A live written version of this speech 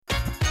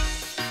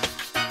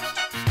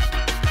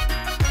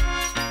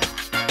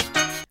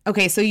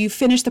Okay, so you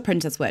finished The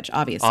Princess Switch,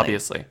 obviously.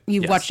 Obviously.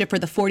 You've yes. watched it for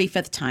the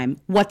 45th time.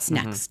 What's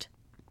next?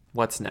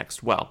 What's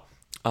next? Well,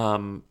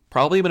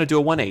 probably I'm going to do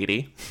a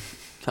 180.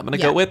 I'm going to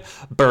go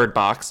with Bird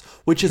Box,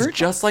 which is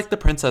just like The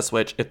Princess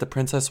Switch if The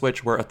Princess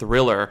Switch were a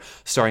thriller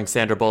starring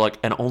Sandra Bullock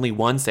and only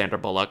one Sandra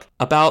Bullock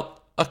about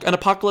an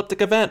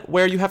apocalyptic event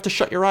where you have to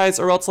shut your eyes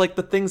or else like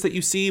the things that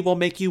you see will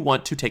make you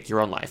want to take your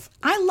own life.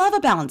 I love a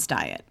balanced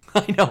diet.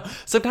 I know.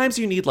 Sometimes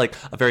you need like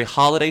a very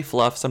holiday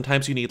fluff.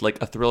 Sometimes you need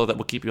like a thriller that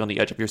will keep you on the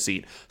edge of your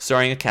seat.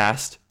 Starring a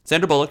cast.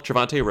 Sandra Bullock,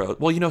 Trevante Rhodes.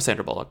 Well, you know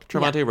Sandra Bullock.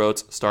 Trevante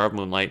Rhodes, star of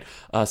Moonlight.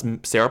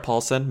 Sarah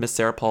Paulson, Miss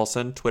Sarah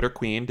Paulson, Twitter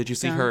queen. Did you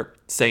see her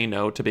say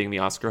no to being the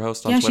Oscar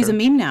host on Twitter? Yeah, she's a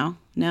meme now.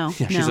 No.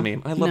 Yeah, she's a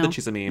meme. I love that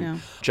she's a meme. No.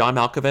 John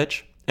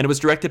Malkovich. And it was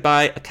directed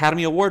by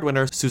Academy Award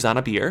winner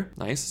Susanna Bier.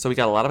 Nice. So we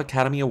got a lot of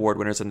Academy Award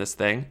winners in this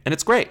thing. And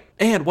it's great.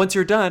 And once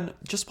you're done,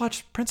 just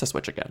watch Princess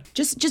Switch again.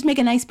 Just make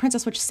a nice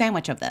Princess Switch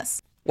sandwich of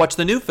this. Watch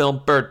the new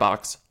film Bird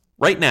Box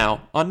right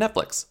now on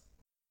Netflix.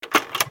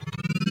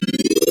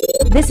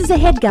 This is a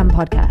HeadGum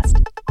podcast.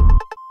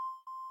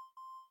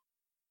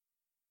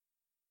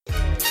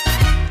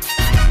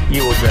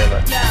 You will dream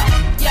it.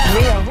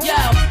 Yo,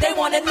 they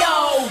want to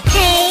know.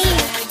 Hey.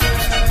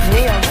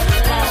 Real.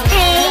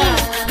 Hey.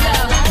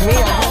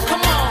 Real.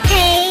 Come on.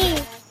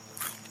 Hey.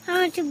 I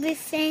want to be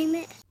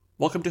famous.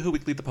 Welcome to Who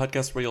Weekly, the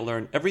podcast where you'll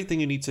learn everything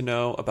you need to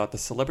know about the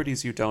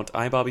celebrities you don't.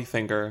 I'm Bobby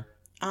Finger.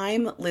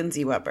 I'm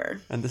Lindsay Weber.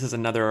 And this is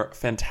another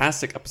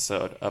fantastic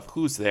episode of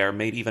Who's There,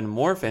 made even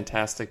more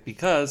fantastic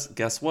because,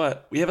 guess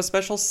what? We have a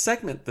special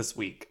segment this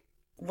week.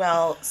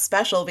 Well,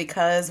 special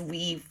because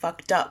we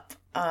fucked up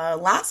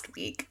last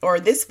week, or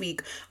this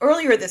week.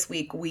 Earlier this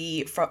week,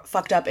 we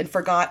fucked up and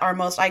forgot our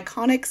most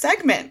iconic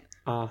segment.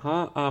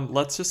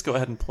 Let's just go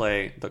ahead and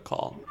play the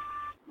call.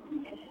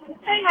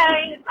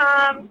 Hey,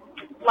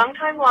 long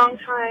time.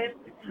 I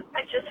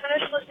just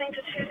finished listening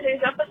to Tuesday's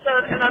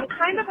episode, and I'm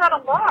kind of at a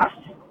loss.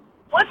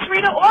 What's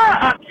Rita Ora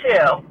up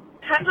to?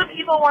 Tons of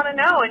people want to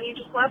know, and you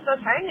just left us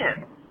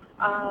hanging.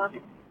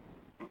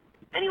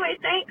 Anyway,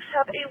 thanks.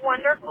 Have a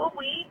wonderful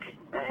week,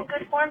 and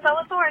good form,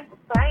 Bella Thorne.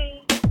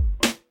 Bye.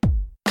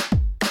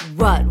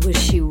 What was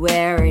she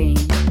wearing?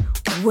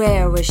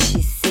 Where was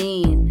she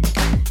seen?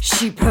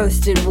 She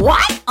posted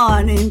what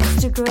on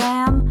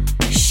Instagram?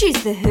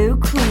 She's the Who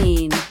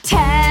Queen.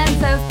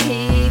 Tens of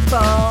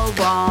people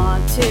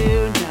want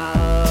to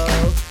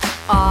know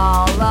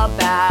all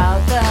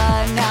about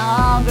the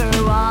number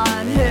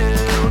one Who.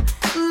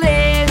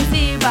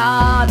 Lindsay,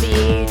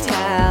 Bobby,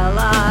 tell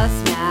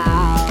us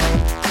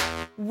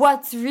now.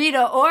 What's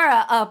Rita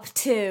Ora up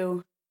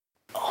to?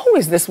 Who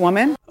is this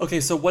woman? Okay,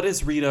 so what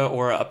is Rita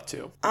Ora up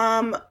to?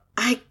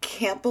 I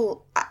can't believe...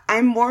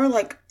 I'm more,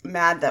 like,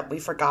 mad that we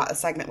forgot a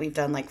segment we've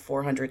done, like,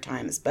 400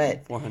 times,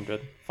 but...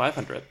 400?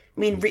 500? I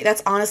mean,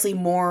 that's honestly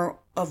more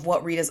of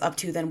what Rita's up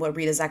to than what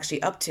Rita's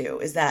actually up to,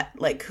 is that,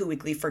 like, Who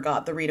Weekly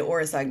forgot the Rita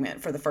Ora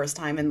segment for the first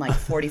time in, like,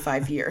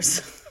 45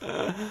 years.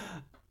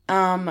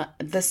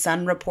 The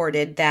Sun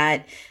reported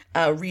that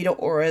Rita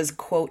Ora's,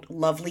 quote,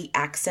 lovely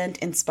accent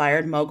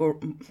inspired Margot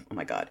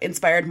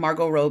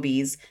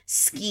Robbie's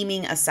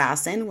scheming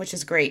assassin, which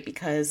is great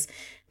because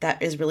that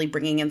is really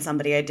bringing in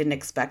somebody I didn't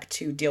expect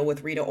to deal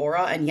with Rita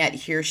Ora, and yet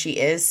here she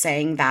is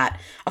saying that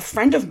a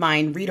friend of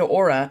mine, Rita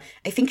Ora,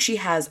 I think she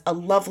has a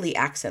lovely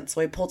accent,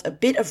 so I pulled a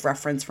bit of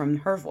reference from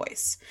her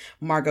voice.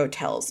 Margot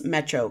tells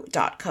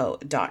metro.co.uk.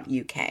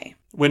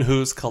 When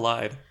Who's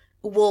collide.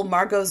 Well,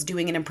 Margot's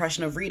doing an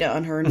impression of Rita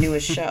on her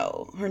newest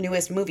show, her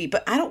newest movie.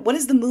 But what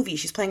is the movie?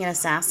 She's playing an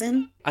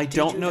assassin? I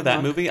don't know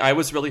that movie. I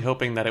was really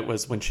hoping that it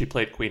was when she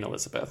played Queen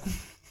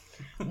Elizabeth.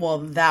 Well,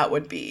 that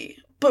would be...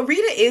 But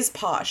Rita is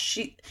posh.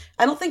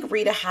 I don't think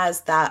Rita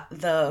has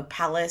the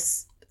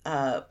palace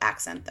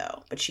accent,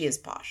 though. But she is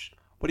posh.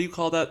 What do you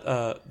call that?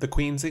 The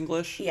Queen's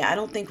English? Yeah, I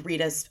don't think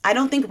Rita's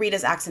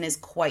accent is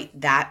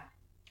quite that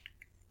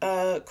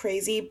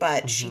crazy,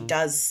 but she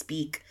does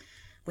speak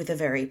with a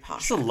very posh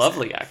accent. It's a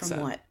lovely accent.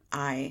 From what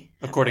I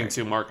according heard.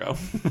 To Margot.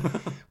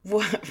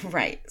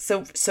 Right.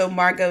 So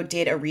Margot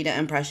did a Rita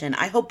impression.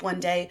 I hope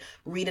one day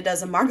Rita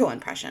does a Margot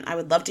impression. I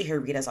would love to hear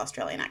Rita's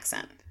Australian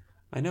accent.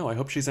 I know. I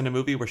hope she's in a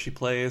movie where she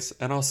plays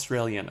an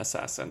Australian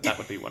assassin. That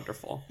would be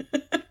wonderful.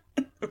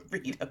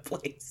 Rita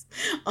plays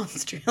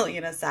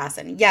Australian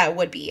assassin. Yeah, it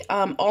would be.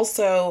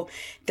 Also,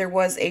 there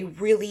was a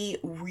really,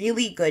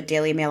 really good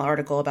Daily Mail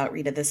article about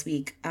Rita this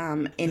week.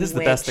 This is the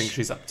best thing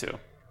she's up to.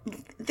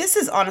 This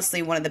is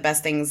honestly one of the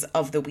best things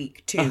of the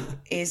week too.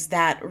 Is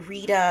that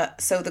Rita?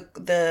 So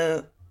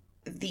the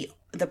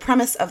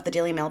premise of the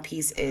Daily Mail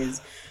piece is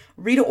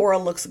Rita Ora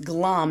looks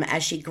glum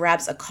as she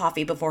grabs a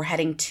coffee before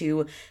heading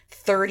to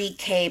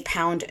 £30,000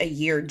 pound a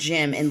year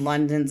gym in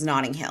London's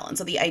Notting Hill. And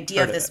so the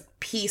idea of this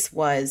piece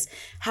was,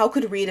 how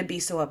could Rita be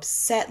so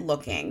upset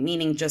looking,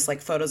 meaning just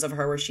like photos of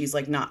her where she's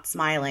like not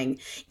smiling,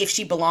 if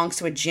she belongs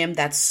to a gym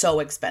that's so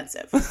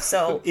expensive?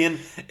 So in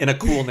a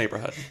cool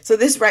neighborhood. So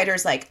this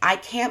writer's like, I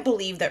can't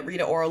believe that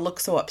Rita Ora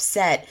looks so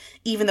upset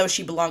even though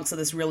she belongs to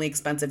this really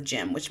expensive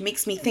gym, which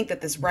makes me think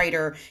that this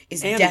writer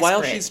is desperate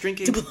while she's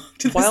drinking to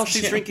belong to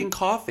this gym. drinking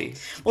coffee.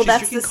 Well,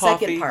 that's the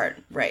second part,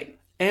 right?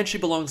 and she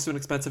belongs to an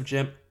expensive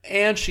gym,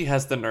 and she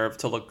has the nerve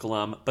to look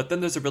glum. But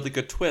then there's a really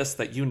good twist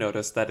that you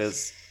noticed that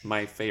is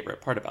my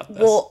favorite part about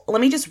this. Well, let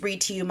me just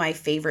read to you my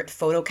favorite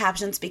photo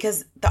captions,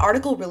 because the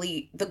article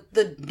really,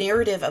 the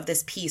narrative of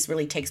this piece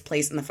really takes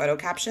place in the photo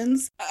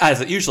captions. As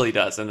it usually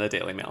does in the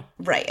Daily Mail.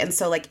 Right. And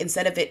so, like,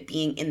 instead of it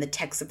being in the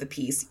text of the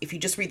piece, if you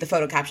just read the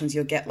photo captions,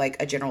 you'll get,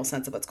 like, a general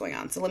sense of what's going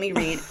on. So let me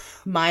read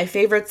my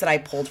favorites that I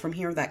pulled from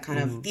here that kind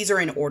of, these are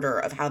in order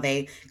of how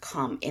they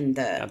come in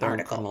the Yeah, they're in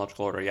article.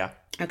 chronological order, yeah.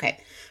 Okay.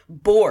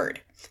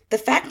 Bored. The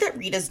fact that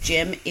Rita's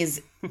gym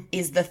is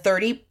the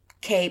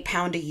 30K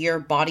pound a year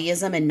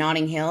bodyism in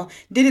Notting Hill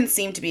didn't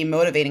seem to be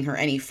motivating her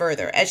any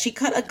further, as she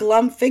cut a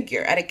glum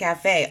figure at a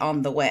cafe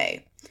on the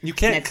way. You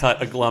can't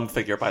cut a glum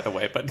figure, by the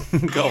way, but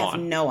go I have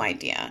on. no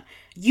idea.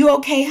 You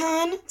okay,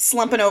 hon?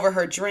 Slumping over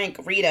her drink,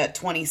 Rita,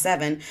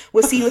 27,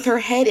 was seen with her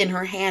head in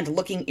her hand,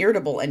 looking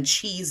irritable and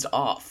cheesed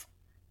off.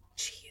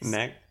 Cheese.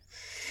 Next.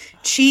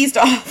 Cheesed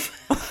off.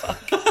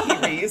 Fuck, he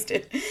reused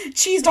it.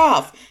 Cheesed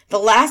off.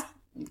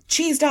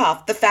 Cheesed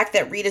off. The fact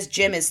that Rita's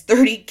gym is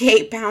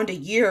 30K pound a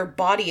year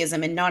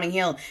bodyism in Notting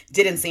Hill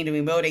didn't seem to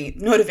be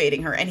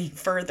motivating her any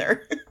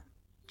further.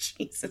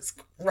 Jesus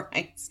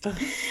Christ.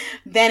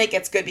 Then it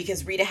gets good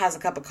because Rita has a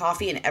cup of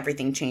coffee and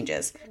everything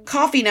changes.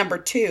 Coffee number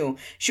 2.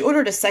 She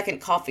ordered a second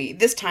coffee,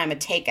 this time a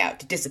takeout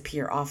to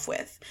disappear off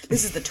with.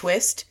 This is the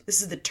twist.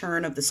 This is the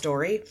turn of the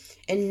story.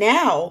 And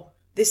now,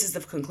 this is the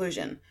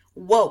conclusion.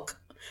 Woke.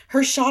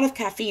 Her shot of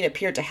caffeine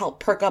appeared to help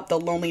perk up the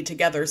Lonely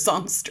Together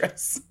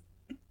songstress.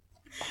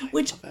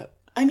 Which,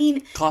 I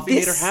mean, Coffee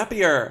made her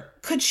happier.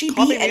 Could she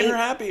Coffee be made her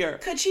happier.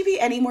 Could she be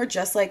any more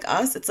just like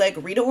us? It's like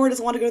Rita Ora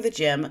doesn't want to go to the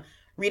gym.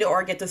 Rita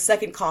Ora gets a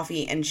second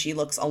coffee and she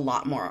looks a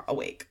lot more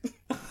awake.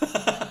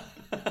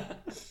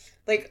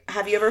 Like,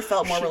 have you ever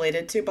felt more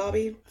related to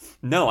Bobby?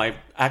 No, I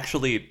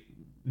actually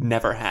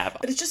never have.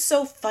 But it's just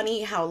so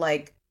funny how,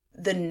 like,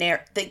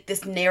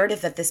 this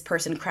narrative that this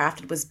person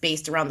crafted was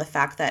based around the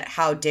fact that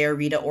how dare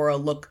Rita Ora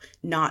look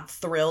not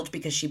thrilled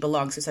because she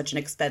belongs to such an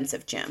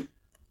expensive gym.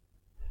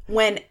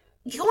 When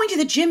going to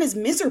the gym is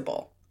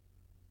miserable.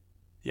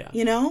 Yeah.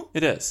 You know?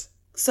 It is.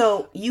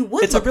 So you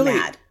would look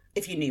mad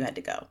if you knew you had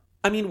to go.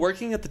 I mean,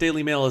 working at the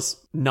Daily Mail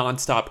is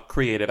nonstop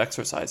creative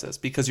exercises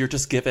because you're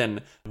just given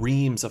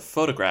reams of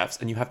photographs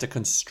and you have to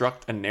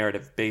construct a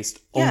narrative based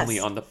only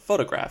on the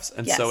photographs.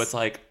 And so it's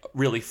like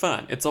really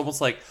fun. It's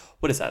almost like,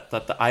 what is that?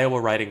 The Iowa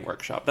Writing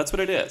Workshop. That's what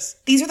it is.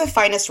 These are the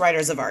finest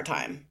writers of our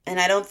time. And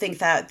I don't think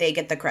that they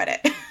get the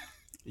credit.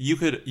 You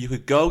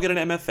could go get an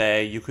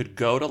MFA, you could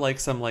go to like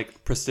some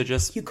like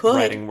prestigious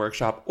writing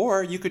workshop,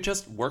 or you could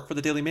just work for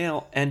the Daily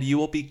Mail and you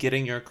will be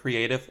getting your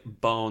creative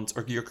bones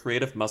or your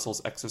creative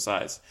muscles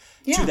exercised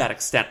to that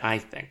extent, I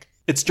think.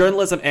 It's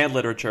journalism and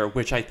literature,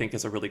 which I think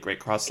is a really great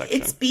cross-section.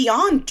 It's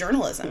beyond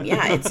journalism.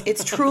 Yeah,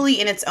 it's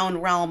truly in its own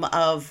realm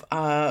of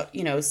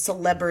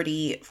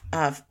celebrity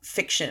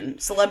fiction,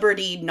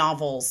 celebrity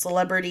novels,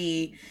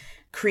 celebrity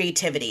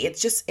creativity.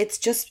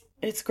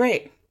 It's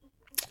great.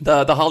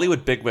 The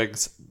Hollywood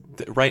bigwigs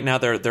right now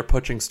they're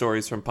poaching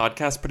stories from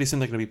podcasts. Pretty soon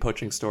they're going to be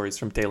poaching stories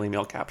from Daily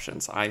Mail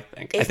captions. I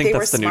think If that's they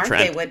were the new smart,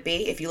 trend. they would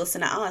be. If you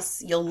listen to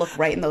us, you'll look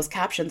right in those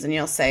captions and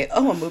you'll say,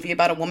 "Oh, a movie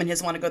about a woman who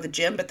doesn't want to go to the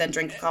gym but then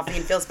drink coffee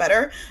and feels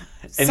better."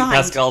 And Signed.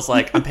 Pascal's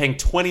like, "I'm paying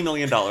 $20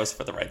 million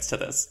for the rights to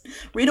this."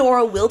 Rita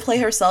Ora will play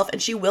herself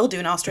and she will do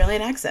an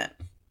Australian accent.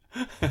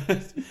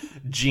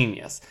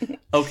 Genius.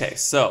 Okay,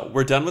 so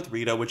we're done with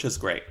Rita, which is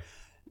great.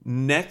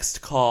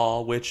 Next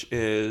call, which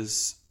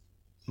is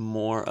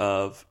more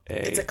of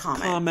It's a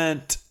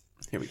comment.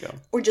 Here we go.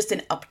 Or just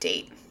an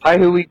update. Hi,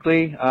 Who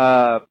Weekly.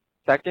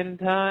 Second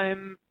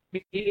time,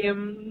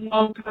 medium,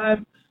 long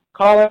time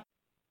caller.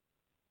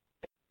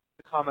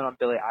 Comment on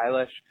Billie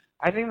Eilish.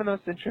 I think the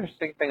most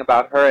interesting thing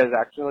about her is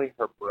actually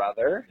her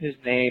brother. His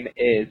name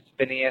is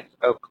Phineas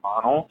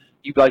O'Connell.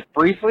 You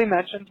briefly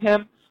mentioned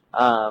him,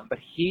 but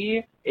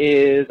he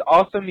is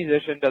also a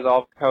musician, does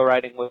all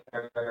co-writing with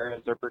her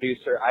as her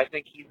producer. I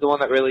think he's the one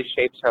that really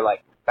shapes her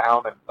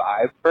sound and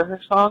vibe for her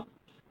songs.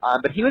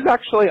 But he was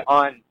actually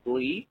on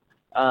Glee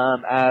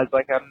as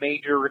a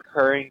major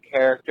recurring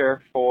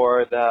character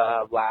for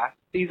the last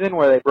season,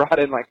 where they brought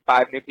in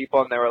 5 new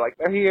people and they were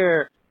they're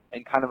here,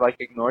 and kind of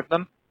ignored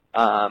them,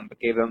 but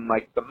gave them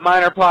some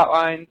minor plot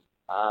lines.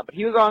 But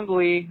he was on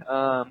Glee,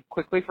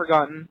 quickly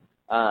forgotten,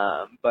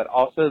 but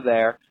also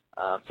there.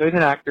 So he's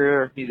an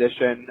actor,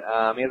 musician.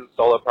 He has a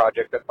solo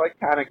project that's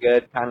kind of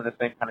good, kind of the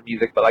same kind of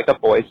music, but a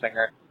boy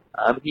singer.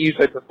 He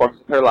usually performs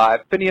with her live.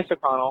 Phineas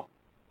O'Connell,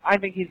 I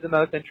think he's the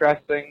most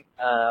interesting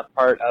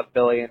part of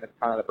Billie, and it's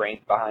kind of the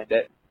brains behind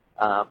it.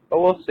 But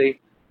we'll see.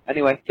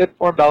 Anyway, good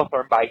for Bella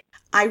Thorne. Bye.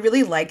 I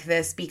really like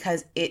this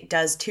because it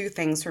does 2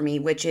 things for me,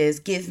 which is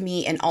give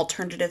me an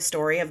alternative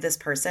story of this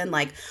person.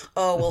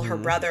 Her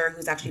brother,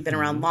 who's actually been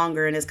around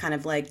longer and is kind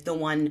of the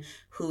one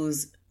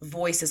who's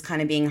voice is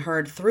kind of being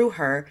heard through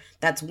her.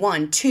 That's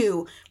one.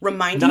 Two,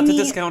 reminding Not to me...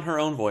 discount her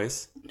own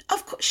voice.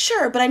 Of course,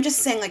 sure, but I'm just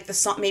saying, like, the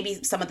song,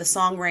 maybe some of the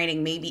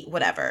songwriting, maybe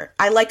whatever.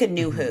 I like a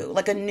new Who,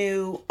 like a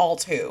new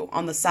alt Who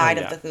on the side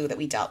of the Who that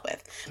we dealt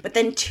with. But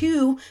then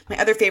two, my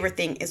other favorite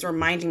thing is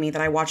reminding me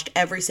that I watched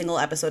every single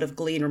episode of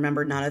Glee and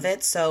remembered none of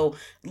it. So,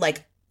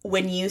 like,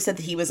 when you said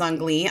that he was on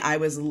Glee, I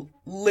was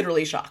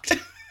literally shocked.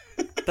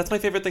 That's my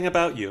favorite thing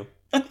about you.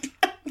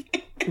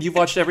 You've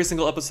watched every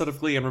single episode of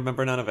Glee and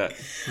remember none of it.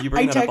 You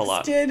bring that up a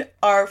lot. I texted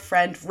our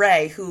friend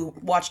Ray, who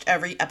watched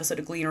every episode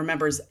of Glee and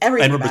remembers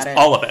everything about it.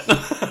 All of it.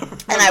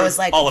 And I was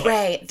like,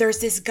 Ray, there's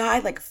this guy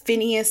like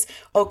Phineas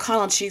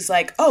O'Connell. And she's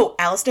like, oh,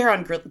 Alistair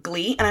on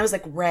Glee? And I was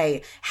like,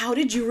 Ray, how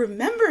did you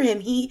remember him?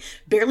 He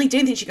barely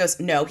did anything. She goes,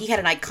 no, he had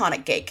an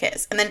iconic gay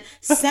kiss. And then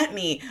sent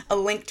me a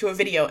link to a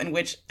video in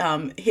which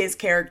his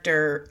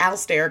character,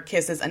 Alistair,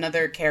 kisses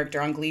another character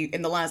on Glee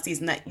in the last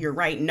season that, you're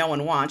right, no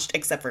one watched,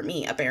 except for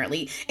me,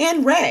 apparently,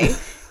 and Ray.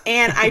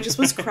 And I just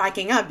was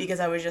cracking up because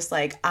I was just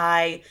like,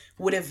 I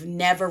would have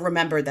never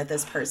remembered that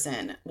this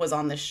person was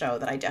on this show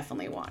that I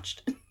definitely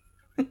watched.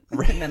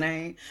 And then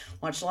I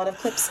watched a lot of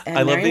clips. And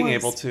I love being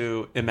able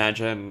to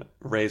imagine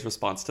Ray's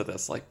response to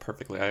this, like,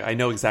 perfectly. I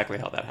know exactly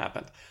how that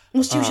happened.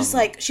 Well, she was just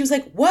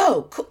like,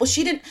 whoa. Cool. Well,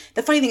 she didn't,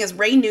 the funny thing is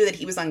Ray knew that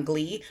he was on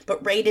Glee,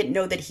 but Ray didn't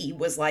know that he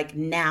was like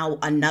now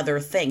another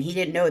thing. He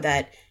didn't know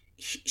that,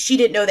 she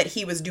didn't know that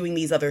he was doing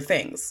these other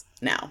things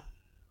now.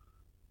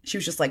 She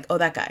was just like, oh,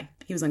 that guy,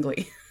 he was on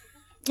Glee.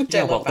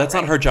 Yeah, well, that's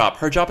not her job.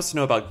 Her job is to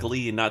know about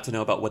Glee and not to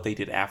know about what they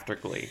did after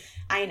Glee.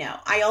 I know.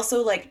 I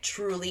also, like,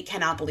 truly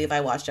cannot believe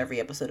I watched every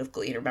episode of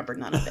Glee and remember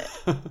none of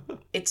it.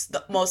 It's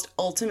the most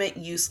ultimate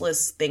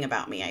useless thing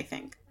about me, I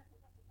think.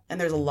 And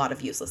there's a lot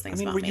of useless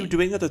things about me. Were you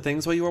doing other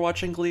things while you were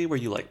watching Glee? Were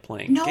you, like,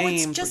 playing games? No,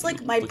 it's just,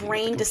 like, my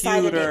brain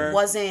decided it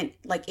wasn't,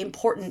 like,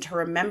 important to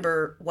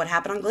remember what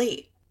happened on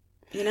Glee.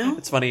 You know?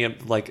 It's funny,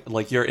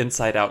 like your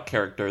Inside Out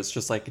characters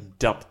just like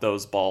dump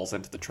those balls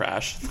into the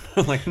trash.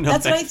 Like, no,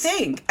 that's thanks. What I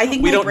think. I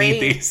think we my don't brain,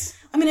 need these.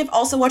 I mean, I've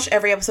also watched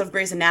every episode of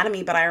Grey's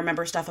Anatomy, but I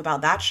remember stuff about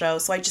that show.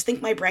 So I just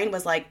think my brain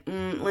was like,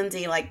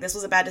 Lindsay, like, this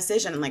was a bad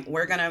decision. And like,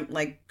 we're going to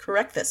like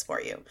correct this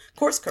for you.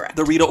 Course correct.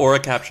 The Rita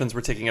Ora captions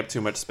were taking up too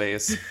much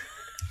space.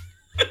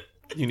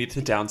 You need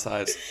to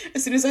downsize.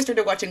 As soon as I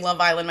started watching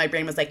Love Island, my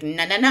brain was like,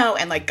 no,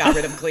 and like got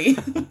rid of Glee.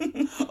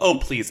 Oh,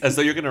 please. As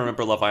though you're going to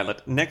remember Love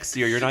Island. Next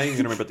year, you're not even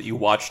going to remember that you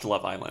watched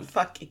Love Island.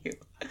 Fuck you.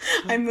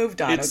 I moved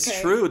on,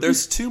 It's true.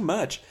 There's too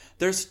much.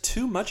 There's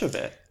too much of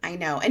it. I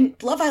know. And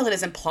Love Island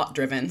isn't plot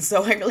driven,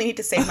 so I really need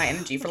to save my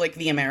energy for like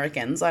the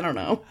Americans. I don't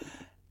know.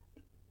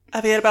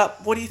 Have you heard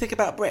about, what do you think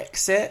about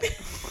Brexit?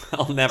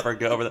 I'll never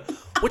go over that.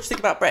 What do you think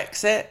about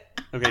Brexit?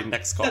 Okay,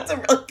 next call. That's a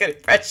really good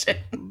impression.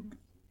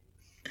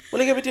 What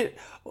are you going to do?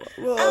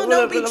 Well, oh,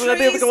 no, I'm going to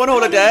be able to go on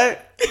holiday.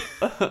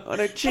 On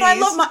a cheese.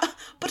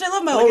 But I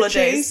love my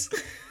holidays.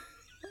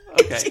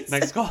 Okay,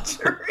 next call.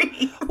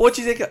 What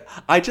do you think?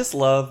 I just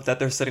love that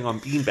they're sitting on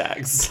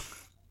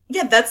beanbags.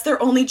 Yeah, that's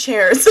their only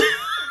chairs.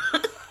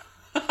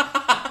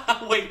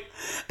 Wait,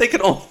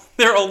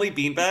 they're only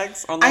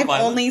beanbags on Love Island?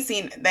 I've only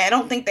seen, I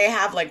don't think they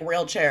have like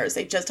real chairs.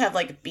 They just have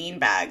like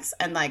beanbags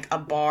and like a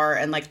bar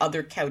and like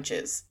other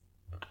couches.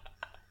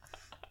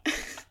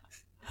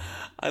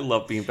 I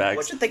love beanbags.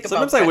 What you think about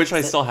Sometimes I wish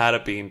I still had a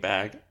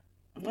beanbag.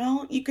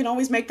 Well, you can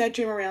always make that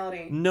dream a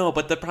reality. No,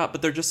 but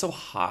they're just so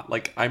hot.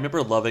 Like, I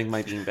remember loving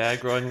my beanbag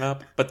growing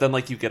up, but then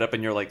like you get up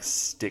and you're like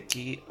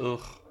sticky.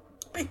 Ugh.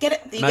 But get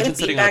it. Imagine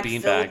sitting on a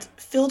beanbag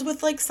filled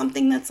with like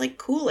something that's like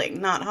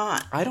cooling, not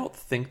hot. I don't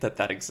think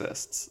that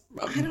exists.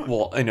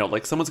 Well, I know,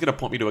 like someone's gonna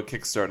point me to a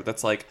Kickstarter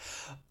that's like,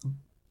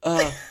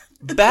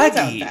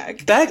 Baggy,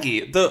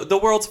 the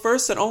world's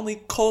first and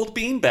only cold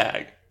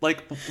beanbag.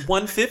 Like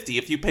 $150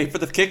 if you pay for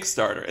the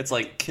Kickstarter. It's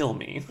like, kill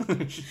me.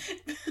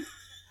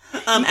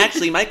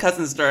 Actually, my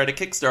cousin started a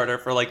Kickstarter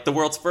for like the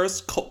world's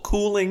first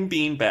cooling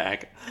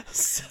beanbag.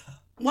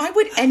 Why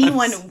would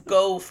anyone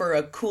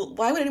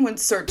why would anyone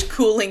search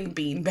cooling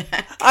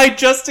beanbag? I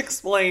just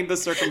explained the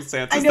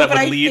circumstances that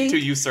would lead to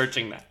you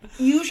searching that.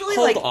 Usually,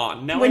 Hold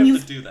on. Now I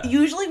have to do that.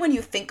 Usually when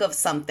you think of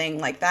something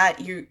like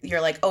that,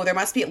 you're like, oh, there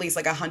must be at least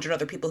like 100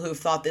 other people who've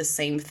thought this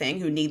same thing,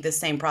 who need this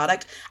same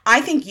product. I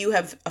think you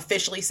have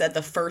officially said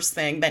the first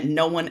thing that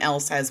no one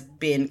else has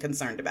been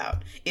concerned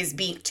about, is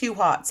being too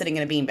hot sitting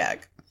in a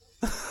beanbag.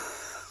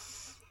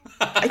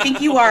 I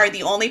think you are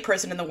the only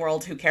person in the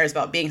world who cares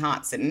about being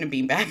hot sitting in a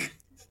beanbag.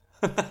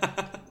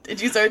 Did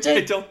you search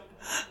it?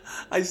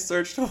 I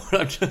searched for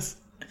it.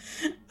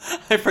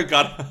 I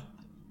forgot.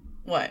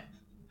 What?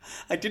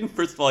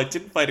 First of all, I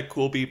didn't find a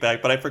cool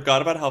beanbag, but I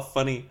forgot about how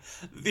funny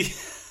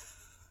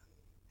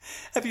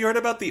have you heard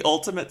about the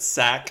ultimate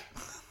sack?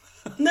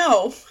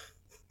 No.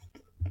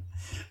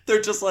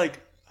 They're just like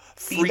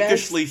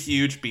freakishly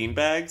huge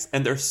beanbags,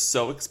 and they're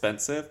so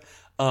expensive.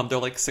 They're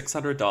like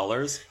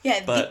 $600.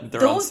 Yeah, but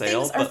they're on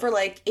sale. Those things are for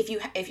like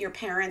if your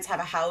parents have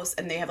a house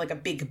and they have like a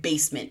big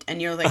basement,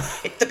 and you're like,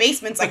 the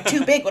basement's like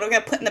too big. What are we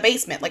gonna put in the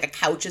basement? Like a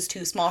couch is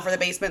too small for the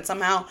basement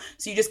somehow,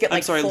 so you just get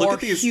like four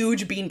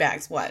huge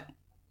beanbags. What?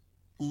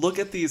 Look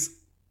at these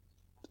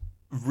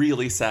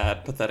really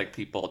sad, pathetic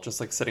people just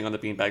like sitting on the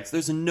beanbags.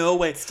 There's no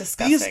way. It's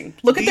disgusting.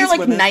 Look at their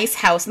like nice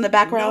house in the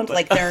background.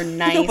 Like they're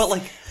nice. No, but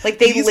like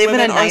they live in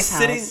a nice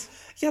house.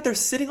 Yeah, they're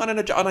sitting on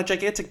a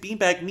gigantic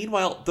beanbag.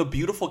 Meanwhile, the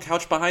beautiful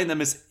couch behind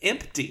them is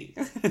empty.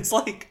 It's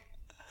like,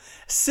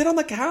 sit on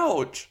the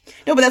couch.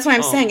 No, but that's what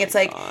I'm saying. It's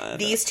like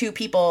these two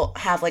people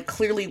have like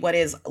clearly what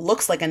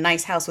looks like a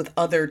nice house with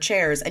other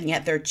chairs, and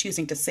yet they're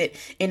choosing to sit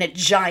in a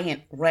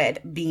giant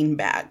red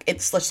beanbag.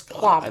 It's just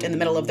plopped in the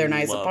middle of their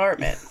nice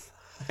apartment.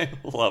 I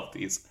love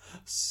these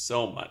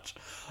so much.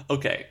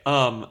 Okay,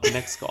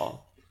 next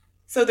call.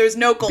 So there's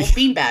no cold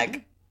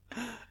beanbag.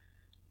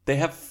 They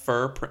have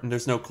fur print.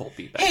 There's no cold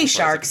beanbag. Hey,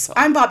 Sharks.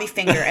 I'm Bobby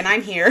Finger, and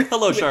I'm here.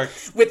 Hello,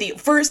 Sharks. With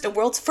the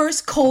world's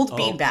first cold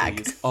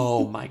beanbag.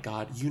 Oh, my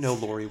God. You know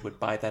Lori would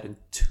buy that in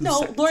 2 seconds.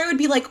 No, Lori would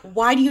be like,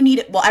 why do you need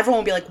it? Well, everyone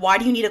would be like, why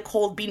do you need a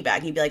cold beanbag?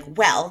 And he'd be like,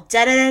 well,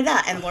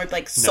 da-da-da-da. And Lori'd be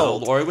like,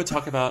 sold. No, Lori would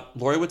talk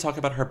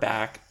about her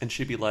back, and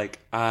she'd be like,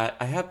 I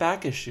have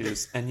back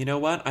issues, and you know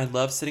what? I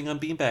love sitting on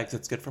beanbags.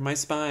 It's good for my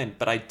spine,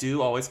 but I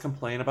do always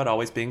complain about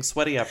always being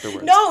sweaty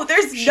afterwards. No,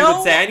 She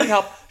would say, I need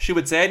help. She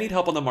would say, I need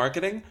help on the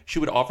marketing. She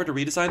would offer to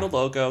redesign the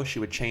logo. She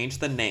would change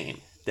the name.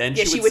 Then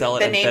she would sell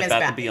it at Bed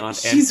Bath & Beyond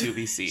and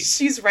QVC.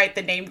 She's right.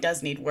 The name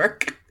does need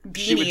work.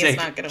 Beanie is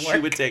not going to work.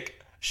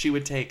 She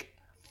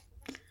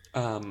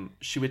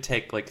would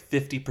take like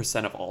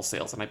 50% of all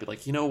sales, and I'd be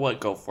like, you know what?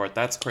 Go for it.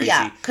 That's crazy.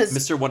 Yeah, because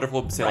Mr.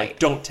 Wonderful would say like,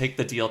 don't take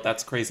the deal.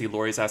 That's crazy.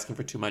 Lori's asking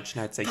for too much,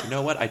 and I'd say, you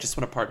know what? I just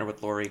want to partner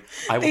with Lori.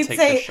 I will take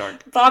the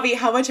shark. Bobby,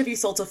 how much have you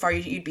sold so far?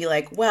 You'd be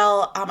like,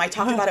 well, I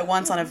talked about it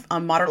once on a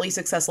moderately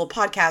successful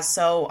podcast,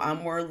 so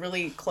we're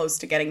really close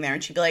to getting there.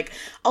 And she'd be like,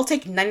 I'll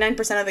take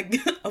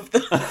 99% of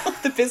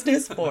the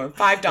business for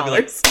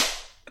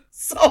 $5.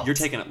 So you're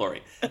taking it,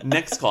 Lori.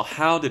 Next call.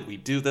 How did we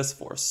do this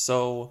for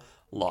so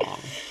long?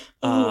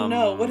 Oh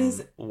no! What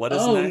is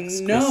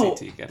next? No.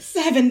 Chrissy Teigen.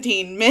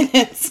 17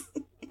 minutes.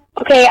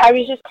 Okay, I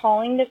was just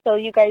calling to fill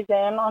you guys in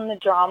on the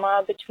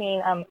drama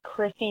between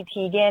Chrissy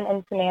Teigen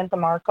and Samantha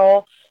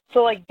Markle.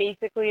 So, like,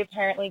 basically,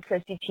 apparently,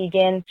 Chrissy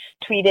Teigen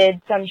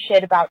tweeted some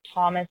shit about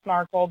Thomas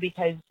Markle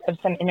because of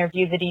some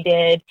interview that he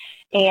did,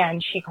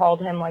 and she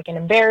called him, like, an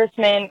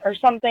embarrassment or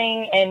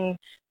something and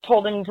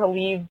told him to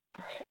leave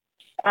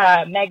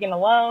Megan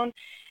alone.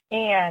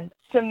 And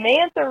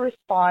Samantha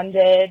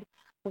responded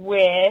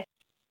with,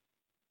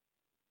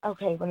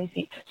 okay, let me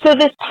see. So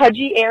this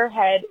pudgy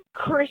airhead,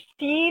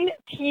 Christine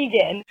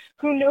Teigen,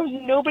 who knows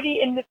nobody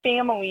in the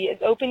family, is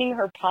opening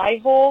her pie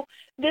hole.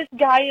 This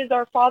guy is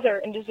our father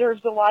and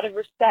deserves a lot of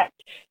respect.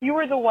 You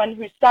are the one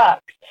who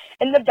sucks.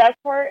 And the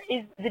best part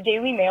is the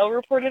Daily Mail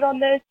reported on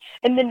this,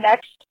 and the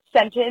next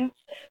sentence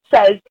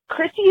says,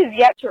 Chrissy is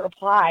yet to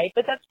reply,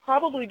 but that's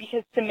probably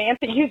because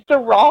Samantha used the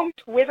wrong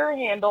Twitter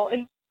handle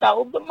and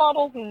spelled the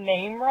model's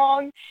name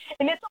wrong.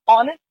 And it's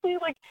honestly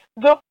like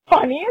the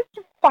funniest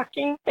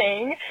fucking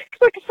thing.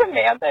 Like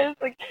Samantha is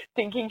like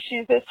thinking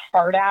she's this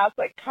hard ass,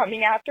 like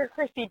coming after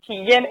Chrissy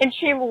Teigen, and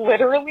she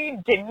literally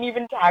didn't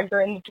even tag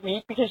her in the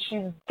tweet because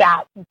she's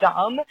that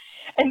dumb.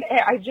 And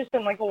I've just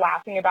been like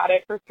laughing about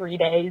it for 3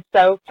 days.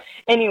 So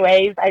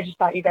anyways, I just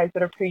thought you guys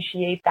would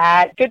appreciate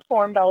that. Good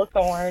form, Bella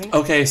Thorne.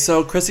 Okay,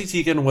 so Chrissy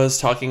Teigen was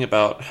talking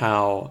about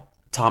how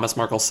Thomas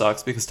Markle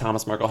sucks because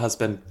Thomas Markle has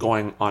been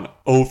going on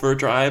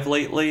overdrive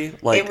lately.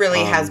 Like, it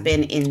really has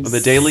been insane.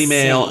 The Daily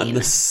Mail and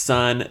The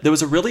Sun. There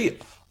was a really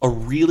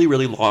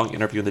long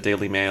interview in the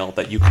Daily Mail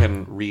that you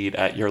can read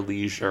at your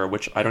leisure,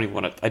 which I don't even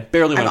want to. I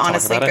barely want to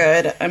talk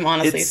about it. I'm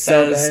honestly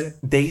so good.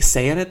 They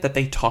say in it that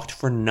they talked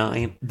for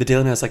 9. The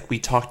Daily Mail is like, we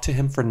talked to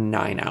him for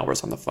 9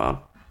 hours on the phone.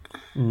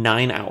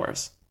 9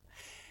 hours.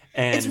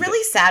 And it's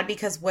really sad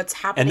because what's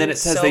happening then it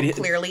says so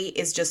clearly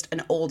is just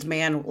an old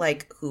man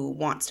like who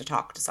wants to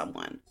talk to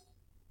someone.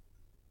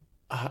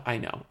 I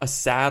know, a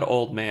sad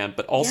old man,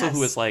 but also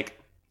who is like,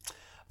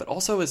 but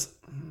also is,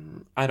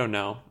 I don't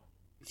know.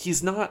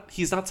 He's not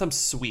some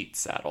sweet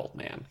sad old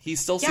man. He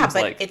still seems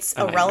like it's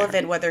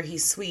irrelevant whether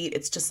he's sweet.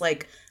 It's just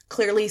like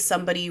clearly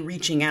somebody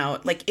reaching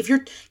out. Like if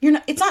you're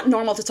not, it's not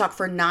normal to talk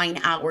for 9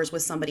 hours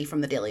with somebody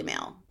from the Daily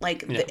Mail.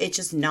 Like it's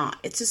just not.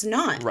 It's just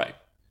not. Right.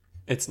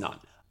 It's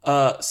not.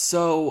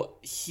 So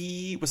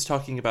he was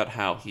talking about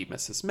how he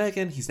misses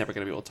Megan. He's never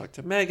going to be able to talk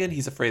to Megan.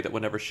 He's afraid that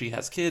whenever she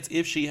has kids,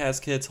 if she has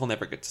kids, he'll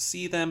never get to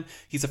see them.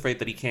 He's afraid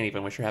that he can't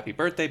even wish her happy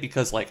birthday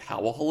because, like,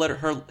 how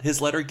will his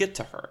letter get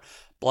to her?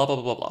 Blah, blah,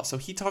 blah, blah, blah. So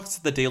he talks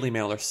to the Daily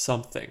Mail or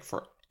something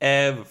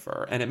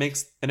forever, and it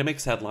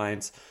makes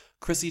headlines.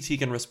 Chrissy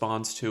Teigen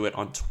responds to it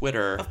on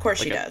Twitter. Of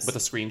course she does. With a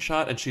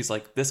screenshot, and she's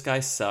like, this guy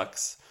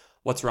sucks.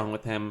 What's wrong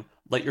with him?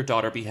 Let your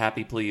daughter be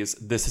happy, please.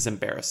 This is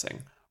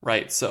embarrassing.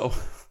 Right, so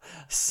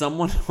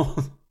someone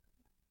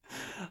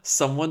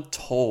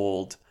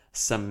told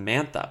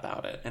Samantha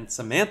about it, and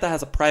Samantha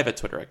has a private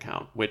Twitter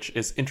account, which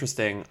is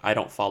interesting. I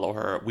don't follow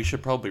her. We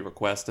should probably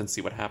request and see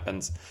what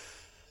happens.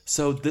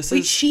 So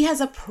she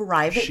has a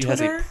private Twitter? She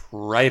has a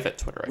private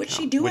Twitter account. What's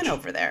she doing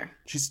over there?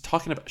 She's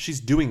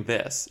doing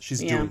this.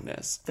 Doing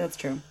this. That's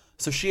true.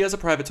 So she has a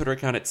private Twitter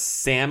account. It's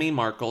Sammy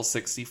Markle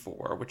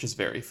 64, which is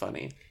very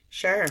funny.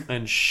 Sure.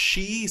 And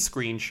she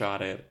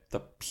screenshotted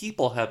the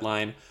People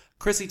headline,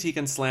 Chrissy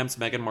Teigen slams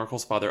Meghan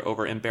Markle's father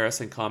over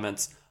embarrassing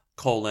comments,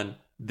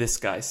 this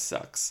guy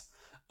sucks.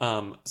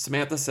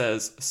 Samantha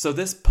says, so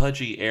this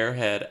pudgy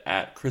airhead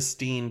at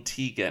Christine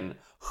Teigen,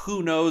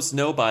 who knows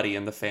nobody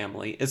in the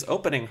family, is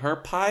opening her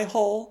pie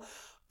hole?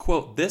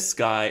 Quote, this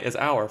guy is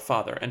our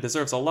father and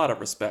deserves a lot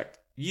of respect.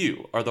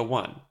 You are the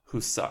one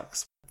who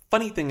sucks.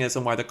 Funny thing is,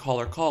 and why the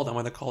caller called and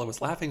why the caller was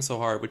laughing so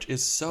hard, which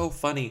is so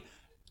funny,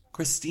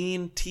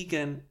 Christine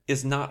Teigen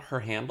is not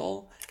her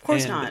handle. Of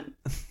course not.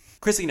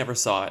 Chrissy never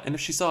saw it, and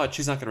if she saw it,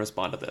 she's not going to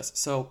respond to this.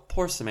 So,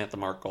 poor Samantha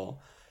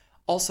Markle.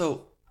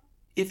 Also,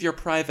 if you're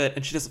private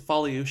and she doesn't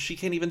follow you, she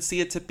can't even see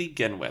it to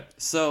begin with.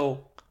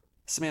 So,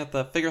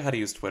 Samantha, figure out how to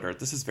use Twitter.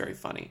 This is very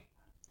funny.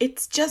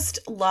 It's just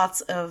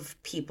lots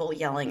of people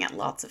yelling at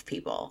lots of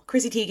people.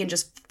 Chrissy Teigen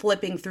just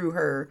flipping through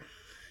her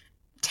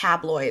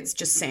tabloids,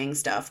 just saying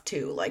stuff,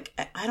 too. Like,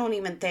 I don't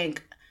even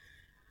think...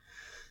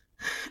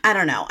 I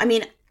don't know. I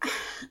mean,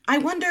 I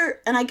wonder,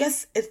 and I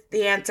guess if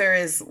the answer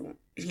is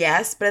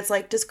yes, but it's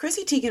like, does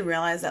Chrissy Teigen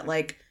realize that,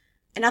 like,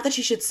 and not that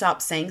she should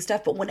stop saying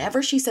stuff, but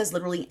whenever she says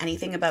literally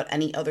anything about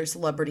any other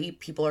celebrity,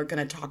 people are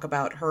going to talk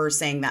about her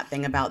saying that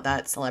thing about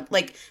that celebrity.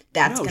 Like,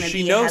 that's going to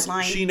be a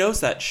headline. She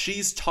knows that.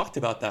 She's talked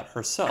about that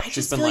herself.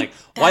 She's been like,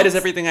 why does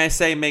everything I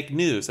say make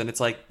news? And it's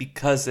like,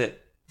 because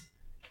it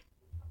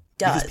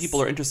does. Because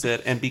people are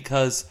interested and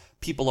because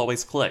people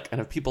always click. And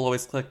if people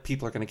always click,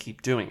 people are going to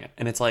keep doing it.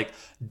 And it's like,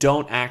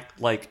 don't act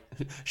like...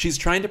 She's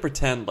trying to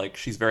pretend like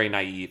she's very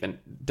naive and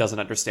doesn't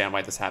understand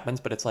why this happens.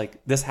 But it's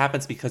like, this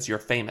happens because you're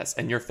famous.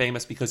 And you're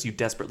famous because you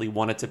desperately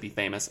wanted to be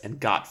famous and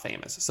got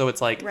famous. So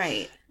it's like,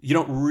 right. You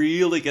don't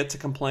really get to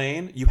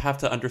complain. You have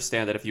to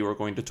understand that if you are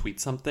going to tweet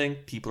something,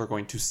 people are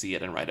going to see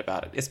it and write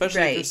about it.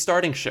 Especially if you're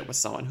starting shit with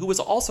someone who is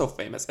also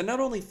famous. And not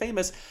only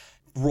famous...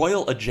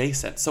 royal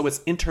adjacent, so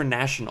it's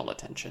international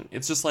attention.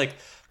 It's just like,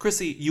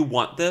 Chrissy, you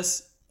want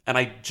this, and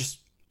I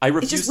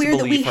refuse to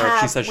believe her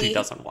if she says she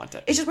doesn't want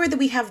it. It's just weird that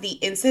we have the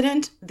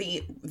incident,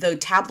 the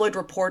tabloid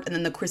report, and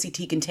then the Chrissy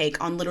Teigen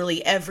take on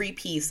literally every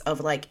piece of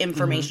like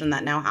information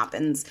that now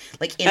happens,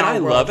 like in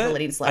our world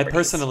relating to celebrities. I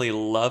personally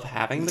love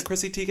having the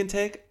Chrissy Teigen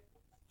take.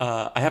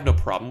 I have no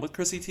problem with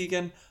Chrissy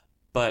Teigen,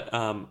 but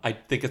I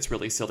think it's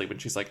really silly when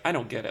she's like, I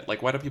don't get it.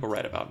 Like, why do people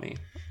write about me?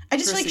 I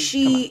just feel like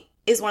she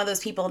is one of those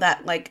people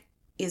that like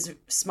is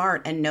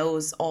smart and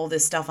knows all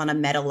this stuff on a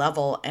meta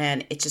level,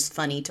 and it's just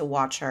funny to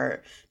watch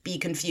her be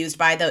confused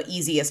by the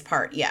easiest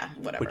part. Yeah,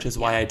 whatever. Which is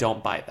why I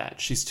don't buy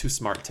that. She's too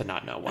smart to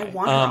not know why. I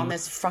want her on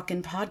this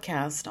fucking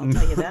podcast, I'll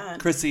tell you that.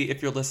 Chrissy,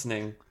 if you're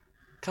listening,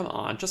 come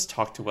on, just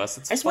talk to us.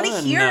 It's I just fun.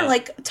 want to hear,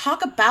 like,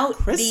 talk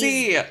about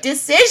these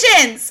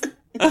decisions.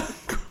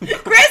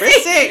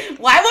 Chrissy,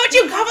 why won't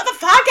you come on the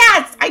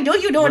podcast? I know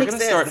you don't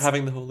exist. We're gonna start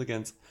having the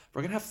hooligans.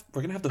 We're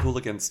gonna have the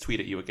hooligans tweet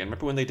at you again.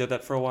 Remember when they did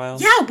that for a while?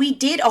 Yeah, we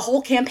did a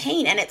whole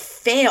campaign and it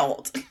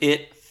failed.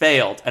 It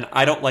failed, and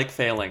I don't like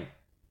failing.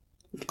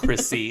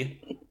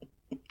 Chrissy.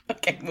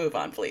 Okay, move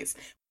on, please.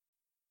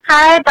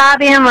 Hi,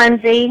 Bobby and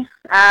Lindsay.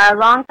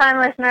 Long-time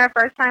listener,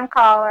 first-time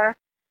caller.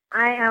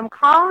 I am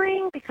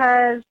calling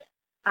because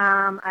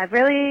I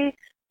really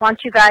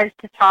want you guys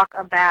to talk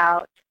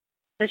about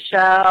the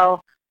show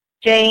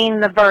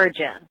Jane the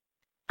Virgin.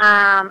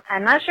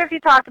 I'm not sure if you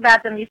talked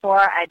about them before.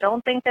 I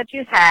don't think that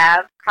you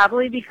have,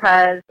 probably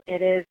because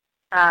it is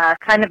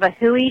kind of a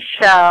hooey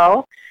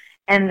show,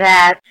 and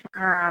that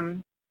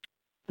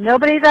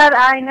nobody that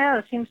I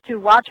know seems to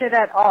watch it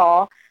at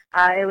all.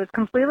 It was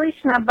completely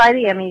snubbed by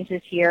the Emmys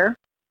this year.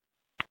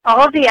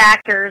 All of the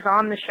actors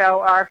on the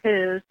show are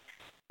Who's,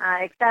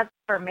 except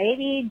for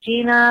maybe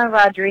Gina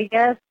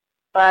Rodriguez,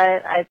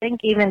 but I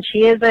think even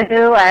she is a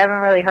Who. I haven't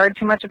really heard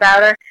too much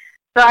about her.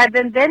 So I've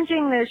been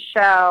binging this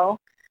show.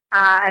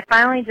 I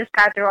finally just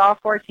got through all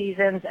 4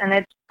 seasons, and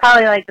it's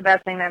probably like the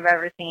best thing I've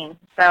ever seen.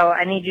 So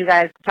I need you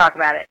guys to talk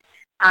about it.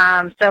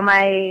 So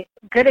my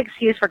good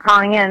excuse for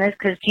calling in is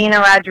because Gina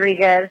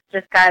Rodriguez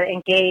just got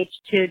engaged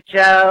to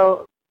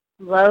Joe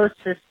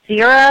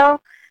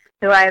Locicero,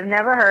 who I've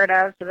never heard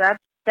of, so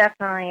that's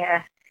definitely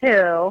a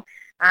Who.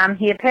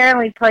 He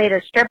apparently played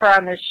a stripper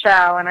on this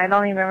show, and I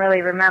don't even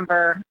really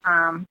remember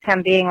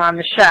him being on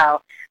the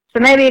show. So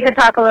maybe you could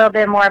talk a little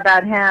bit more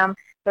about him.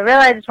 But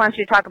really, I just want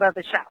you to talk about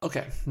the show.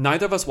 Okay.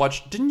 Neither of us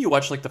watched... Didn't you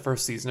watch, like, the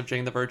first season of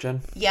Jane the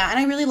Virgin? Yeah, and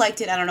I really liked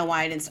it. I don't know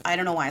why I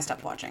don't know why I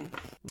stopped watching.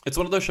 It's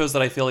one of those shows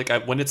that I feel like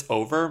when it's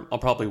over, I'll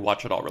probably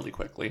watch it all really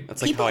quickly.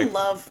 That's like People how I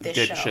love this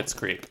did show. Schitt's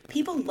Creek.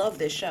 People love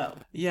this show.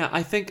 Yeah,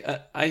 I think...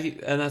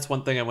 and that's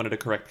one thing I wanted to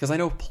correct, because I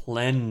know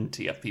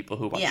plenty of people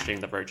who watch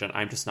Jane the Virgin.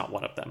 I'm just not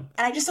one of them.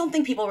 And I just don't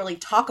think people really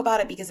talk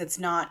about it because it's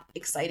not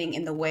exciting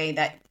in the way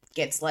that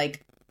gets,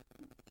 like,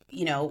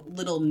 you know,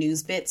 little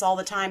news bits all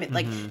the time.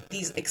 Like,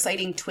 these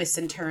exciting twists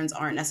and turns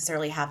aren't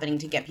necessarily happening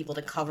to get people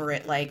to cover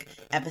it, like,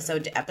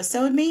 episode to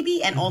episode,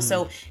 maybe. And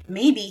also,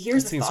 maybe,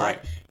 here's the thought,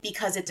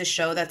 because it's a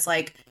show that's,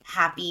 like,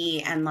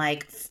 happy and,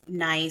 like,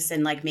 nice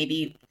and, like,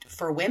 maybe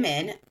for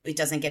women, it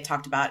doesn't get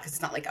talked about because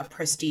it's not, like, a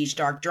prestige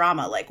dark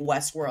drama like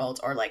Westworld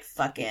or, like,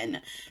 fucking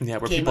where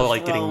Game people of are,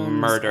 like, getting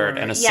murdered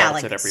and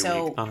assaulted every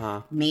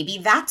week. Maybe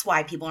that's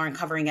why people aren't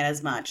covering it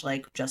as much,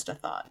 like, just a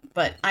thought.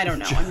 But I don't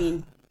know. I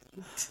mean...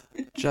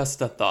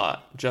 Just a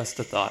thought.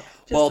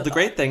 Well, the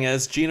great thing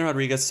is Gina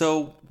Rodriguez.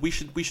 So we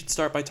should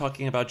start by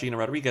talking about Gina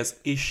Rodriguez.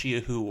 Is she a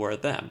who or a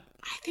them?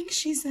 I think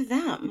she's a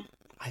them.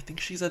 I think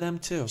she's a them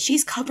too.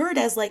 She's covered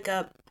as like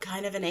a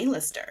kind of an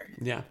A-lister.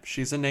 Yeah,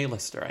 she's an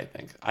A-lister, I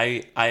think.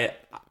 I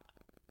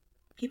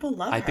People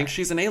love her. I think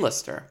she's an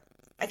A-lister.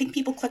 I think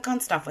people click on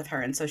stuff with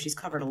her, and so she's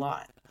covered a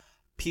lot.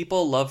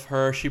 People love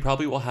her. She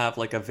probably will have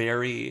like a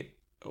very,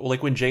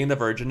 like when Jane the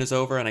Virgin is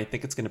over, and I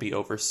think it's going to be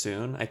over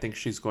soon, I think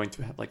she's going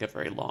to have like a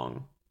very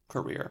long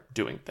career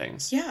doing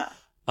things. Yeah.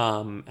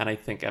 And I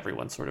think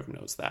everyone sort of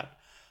knows that.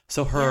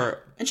 So her... Yeah.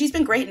 And she's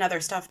been great in other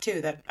stuff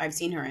too that I've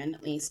seen her in,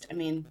 at least. I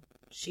mean,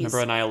 she's...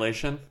 Remember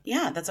Annihilation?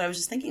 Yeah, that's what I was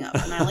just thinking of.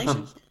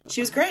 Annihilation. She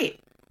was great.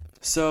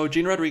 So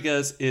Gina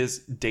Rodriguez is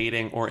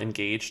dating or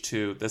engaged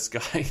to this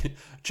guy,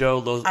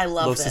 Joe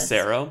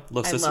Cicero.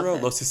 Lo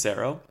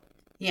Cicero.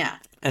 Yeah.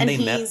 And they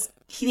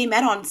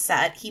met on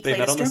set. They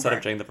met on the set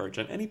of Jane the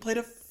Virgin, and he played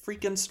a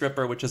freaking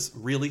stripper, which is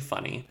really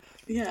funny.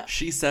 Yeah.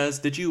 She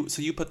says,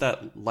 so you put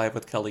that Live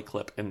with Kelly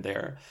clip in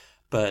there,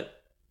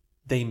 but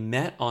they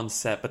met on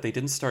set, but they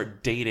didn't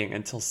start dating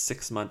until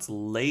 6 months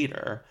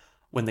later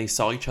when they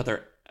saw each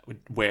other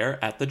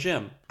at the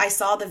gym. I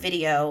saw the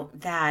video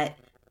that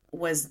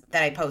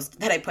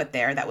I put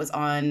there that was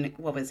on,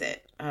 what was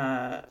it?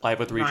 Live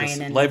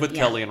with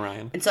Kelly and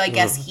Ryan. And so I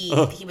guess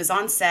he was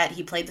on set,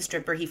 he played the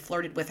stripper, he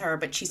flirted with her,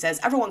 but she says,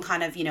 everyone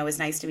kind of, is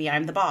nice to me.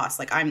 I'm the boss.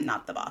 Like, I'm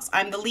not the boss.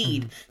 I'm the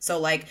lead. Mm-hmm. So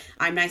like,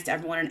 I'm nice to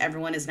everyone and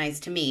everyone is nice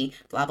to me,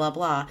 blah, blah,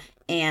 blah.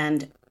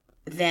 And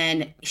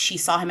then she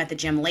saw him at the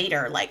gym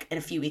later, like a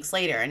few weeks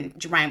later, and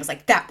Ryan was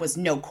like, that was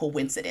no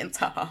coincidence.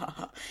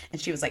 And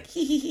she was like,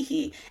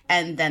 he.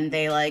 And then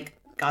they like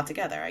got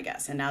together, I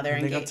guess. And now they're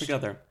engaged. They got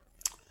together.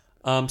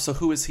 So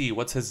who is he?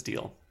 What's his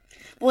deal?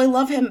 Well, I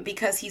love him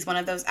because he's one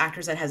of those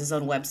actors that has his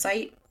own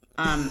website,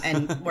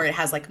 and where it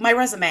has like my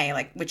resume,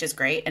 like, which is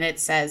great. And it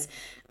says,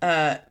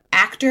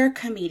 actor,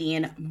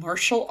 comedian,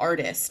 martial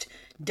artist,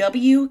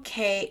 WCKIAMTF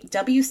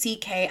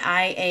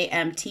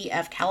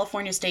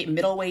California State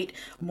Middleweight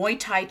Muay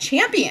Thai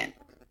champion.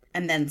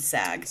 And then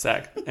SAG,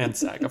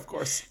 of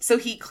course. So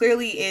he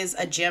clearly is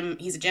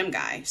he's a gym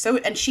guy. So,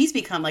 and she's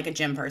become like a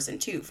gym person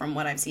too, from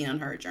what I've seen on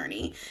her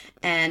journey.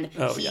 And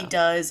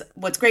does,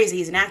 what's crazy,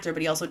 he's an actor,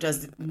 but he also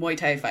does Muay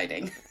Thai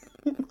fighting.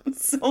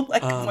 So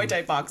like Muay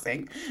Thai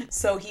boxing.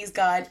 So he's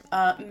got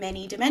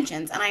many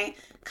dimensions. And I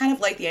kind of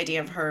like the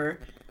idea of her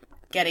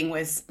getting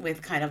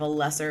with kind of a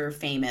lesser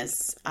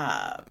famous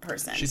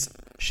person.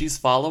 She's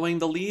following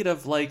the lead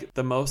of like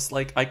the most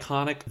like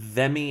iconic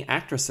themmy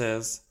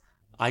actresses.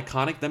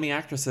 Iconic themmy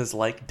actresses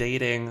like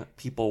dating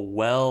people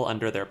well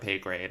under their pay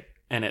grade,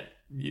 and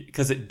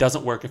because it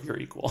doesn't work if you're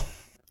equal.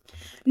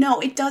 No,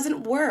 it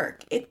doesn't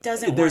work.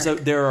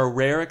 There are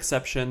rare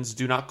exceptions.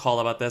 Do not call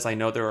about this. I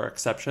know there are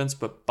exceptions,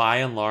 but by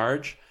and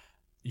large,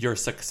 your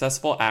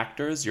successful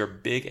actors, your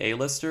big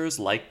A-listers,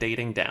 like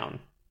dating down.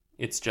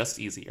 It's just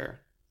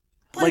easier.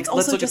 But like,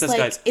 let's look at this,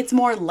 guys. It's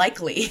more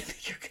likely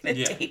that you're going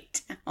to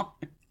date down.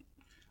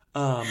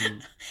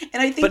 And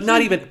I think,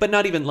 but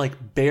not even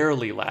like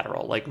barely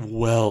lateral, like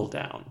well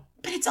down.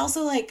 But it's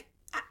also like,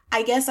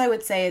 I guess I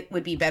would say it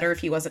would be better if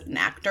he wasn't an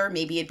actor.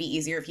 Maybe it'd be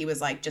easier if he was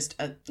like just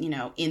a,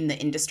 in the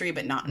industry,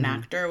 but not an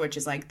actor, which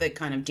is like the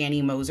kind of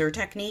Danny Moser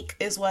technique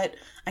is what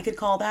I could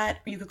call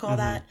that. You could call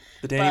that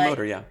the Danny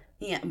Moder, yeah.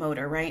 Yeah,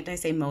 Motor, right? Did I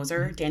say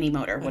Moser? Danny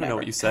Motor, whatever. I don't know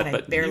what you said,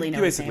 but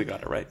you basically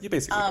got it right. You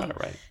basically got it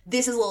right.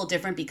 This is a little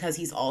different because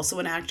he's also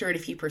an actor, and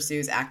if he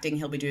pursues acting,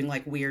 he'll be doing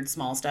like weird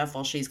small stuff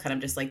while she's kind of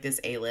just like this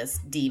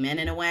A-list demon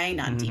in a way.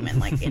 Not demon,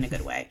 like in a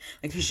good way.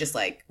 Like he's just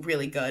like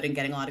really good and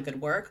getting a lot of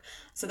good work.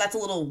 So that's a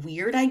little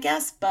weird, I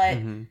guess, but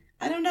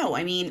I don't know.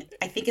 I mean,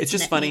 I think it's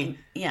just funny.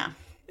 Yeah.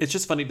 It's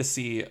just funny to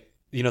see,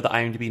 the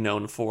IMDb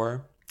known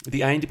for.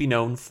 The IMDb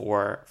known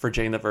for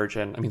Jane the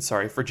Virgin,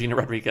 for Gina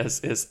Rodriguez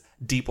is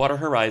Deepwater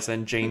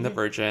Horizon, Jane the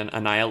Virgin,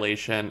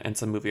 Annihilation, and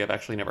some movie I've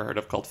actually never heard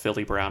of called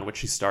Philly Brown, which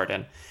she starred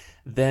in.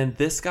 Then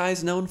this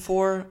guy's known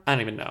for, I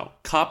don't even know,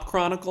 Cop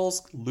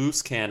Chronicles,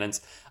 Loose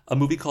Cannons, a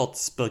movie called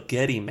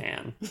Spaghetti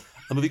Man,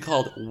 a movie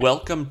called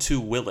Welcome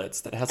to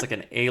Willits that has like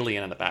an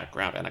alien in the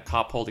background and a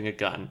cop holding a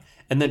gun,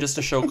 and then just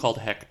a show called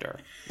Hector.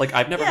 Like,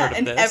 I've never heard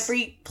of this. And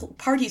every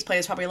part he's played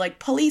is probably like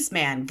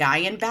policeman, guy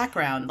in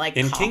background, like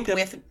in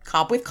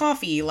cop with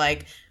coffee,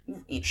 like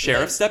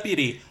sheriff's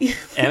deputy,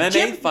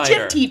 MMA fighter,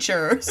 gym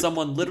teacher,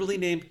 someone literally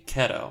named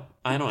Keto.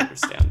 I don't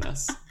understand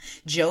this.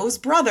 Joe's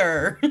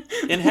brother.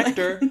 In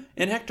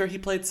Hector, he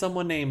played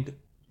someone named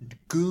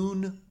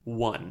Goon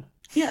 1.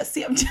 Yeah,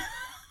 see,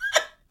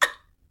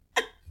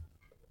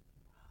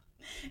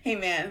 hey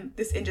man,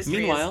 this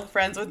industry is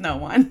friends with no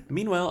one.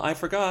 Meanwhile, I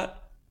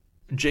forgot,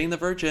 Jane the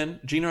Virgin,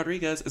 Gina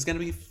Rodriguez, is going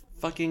to be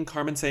fucking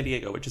Carmen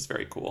Sandiego, which is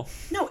very cool.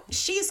 No,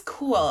 she's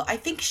cool. I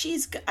think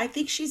she's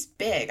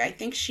big. I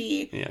think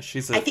she's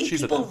she's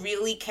people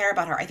really care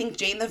about her. I think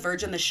Jane the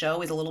Virgin, the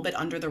show, is a little bit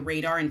under the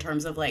radar in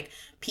terms of like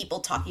people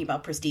talking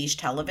about prestige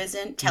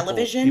television.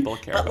 People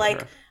care but about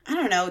like her. I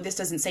don't know, this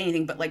doesn't say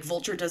anything, but like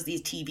Vulture does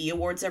these TV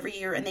awards every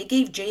year, and they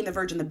gave Jane the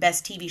Virgin the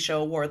best TV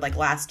show award like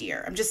last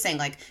year. I'm just saying,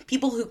 like,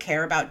 people who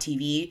care about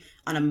TV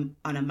on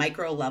a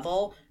micro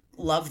level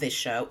love this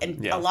show,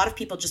 and a lot of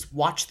people just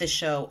watch this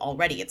show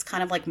already. It's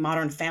kind of like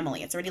Modern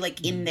Family. It's already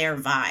like in their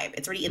vibe.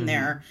 It's already in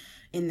their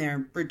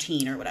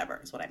routine or whatever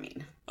is what I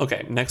mean.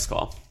 Okay, next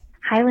call.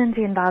 Hi,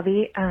 Lindsay and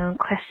Bobby.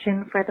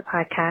 Question for the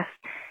podcast.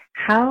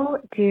 How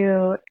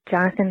do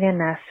Jonathan Van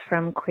Ness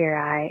from Queer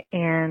Eye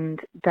and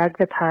Doug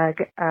the Pug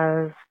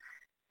of,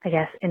 I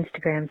guess,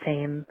 Instagram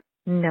fame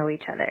know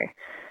each other?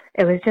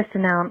 It was just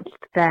announced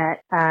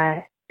that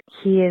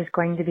he is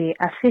going to be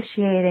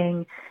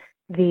officiating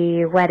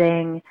the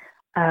wedding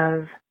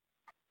of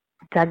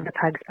Doug the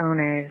Pug's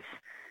owners,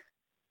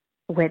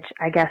 which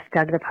I guess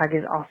Doug the Pug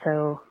is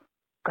also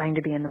going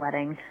to be in the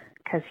wedding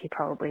because he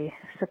probably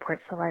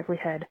supports the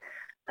livelihood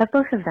of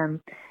both of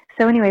them.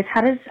 So anyways,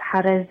 how does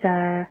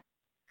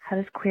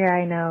Queer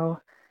Eye know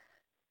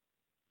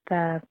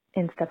the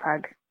Insta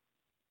Pug?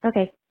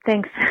 Okay,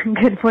 thanks.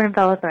 Good morning,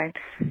 Bella Thorne.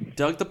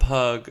 Doug the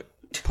Pug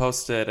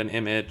posted an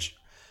image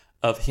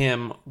of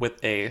him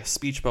with a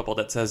speech bubble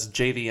that says,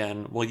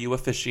 JVN, will you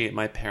officiate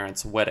my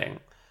parents' wedding?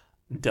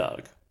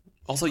 Doug.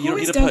 Also, you Who don't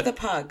is need to Doug put the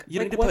Pug? You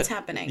Like, don't need to what's put,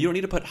 happening? You don't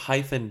need to put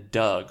hyphen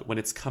Doug when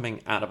it's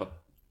coming out of a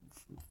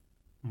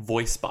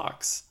voice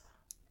box,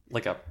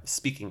 like a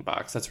speaking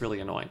box. That's really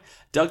annoying.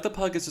 Doug the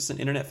Pug is just an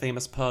internet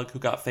famous pug who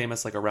got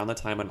famous like around the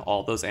time when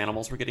all those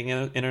animals were getting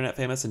internet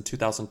famous in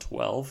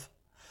 2012.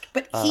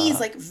 But he's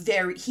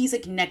he's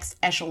like next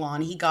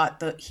echelon.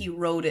 He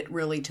rode it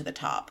really to the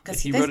top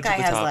because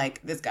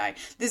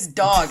this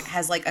dog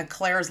has like a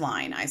Claire's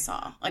line. I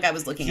saw, like, I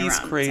was looking around. He's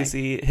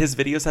crazy. His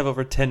videos have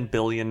over 10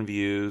 billion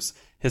views.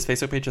 His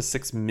Facebook page has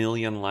 6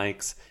 million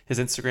likes. His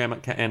Instagram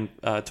and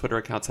Twitter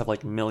accounts have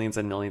like millions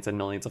and millions and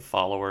millions of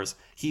followers.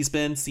 He's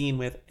been seen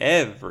with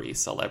every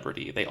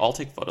celebrity. They all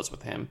take photos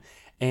with him.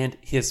 And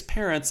his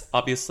parents,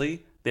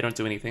 obviously, they don't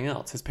do anything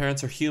else. His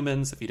parents are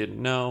humans, if you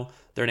didn't know.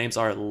 Their names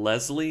are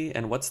Leslie,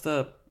 and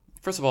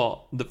first of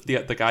all,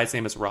 the guy's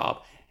name is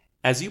Rob.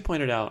 As you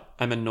pointed out,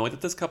 I'm annoyed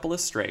that this couple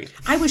is straight.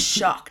 I was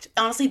shocked.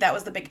 Honestly, that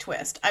was the big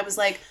twist. I was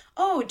like,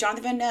 oh,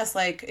 Jonathan Van Ness,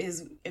 like,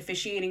 is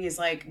officiating his,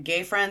 like,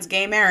 gay friend's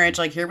gay marriage.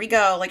 Like, here we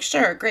go. Like,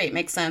 sure, great,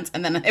 makes sense.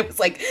 And then it was,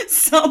 like,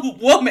 some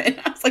woman.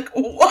 I was like,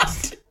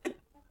 what?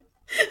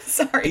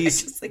 Sorry,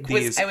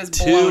 I was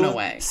blown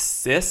away.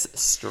 Cis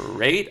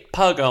straight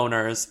pug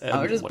owners.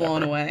 I was just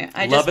blown away.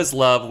 Love is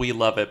love, we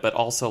love it, but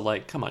also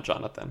like, come on,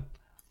 Jonathan.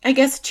 I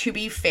guess to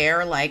be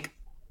fair, like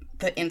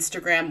the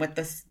Instagram with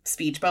the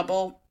speech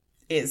bubble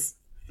is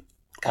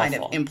kind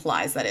of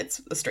implies that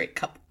it's a straight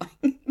couple.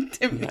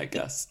 To me. I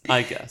guess.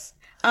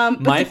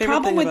 But My the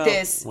problem with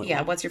this,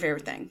 what's your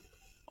favorite thing?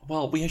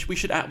 Well, we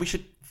should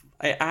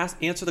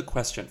answer the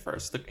question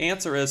first. The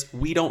answer is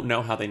we don't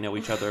know how they know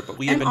each other, but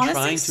we have been trying to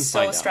find out. I'm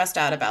so stressed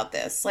out about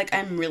this. Like,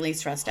 I'm really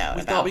stressed out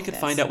We thought we could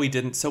find out. We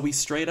didn't. So we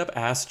straight up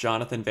asked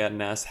Jonathan Van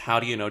Ness, how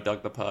do you know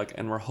Doug the Pug?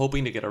 And we're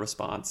hoping to get a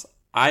response.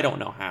 I don't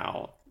know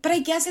how. But I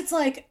guess it's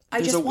like,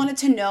 I just wanted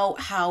to know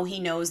how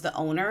he knows the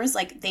owners.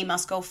 Like, they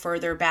must go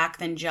further back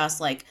than just,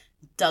 like,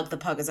 Doug the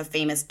Pug is a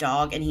famous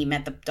dog and he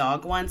met the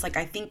dog once. Like,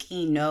 I think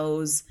he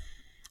knows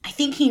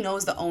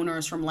the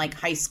owners from, like,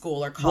 high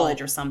school or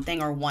college or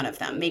something, or one of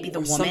them. Maybe the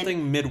woman.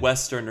 Something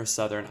Midwestern or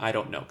Southern. I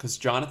don't know. Because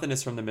Jonathan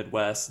is from the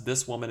Midwest.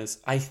 This woman is,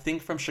 I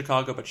think, from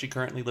Chicago, but she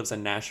currently lives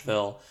in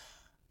Nashville.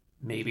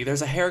 Maybe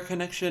there's a hair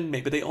connection.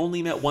 Maybe they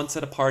only met once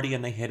at a party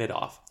and they hit it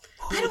off.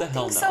 Who the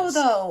hell knows? I don't think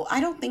so, though.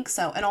 I don't think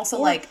so. And also,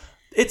 like...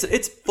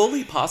 It's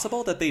fully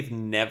possible that they've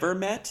never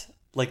met.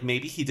 Like,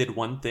 maybe he did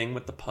one thing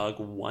with the pug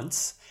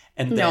once,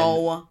 and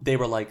then they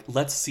were like,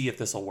 let's see if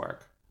this will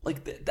work. Like,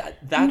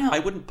 I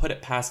wouldn't put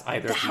it past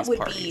either of these parties.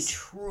 That would be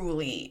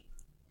truly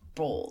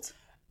bold.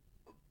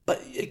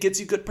 But it gets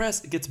you good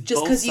press. It gets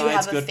just both sides good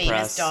press. Just because you have a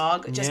famous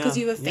dog. Just because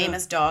you have a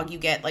famous dog, you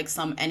get, like,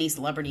 any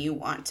celebrity you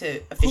want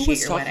to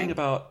officiate your wedding.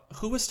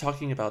 Who was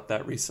talking about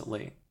that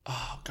recently?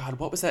 Oh, God,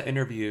 what was that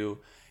interview?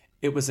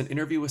 It was an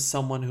interview with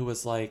someone who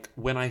was like,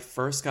 when I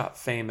first got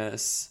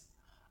famous,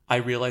 I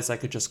realized I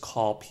could just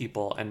call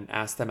people and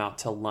ask them out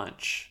to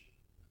lunch.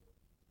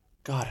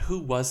 God, who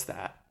was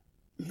that?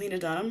 Lena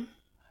Dunham?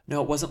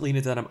 No, it wasn't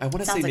Lena Dunham. I want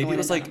to say maybe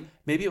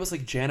it was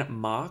like Janet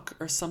Mock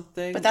or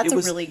something. But It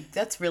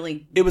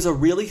was a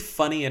really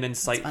funny and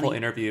insightful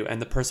interview,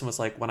 and the person was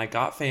like, when I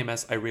got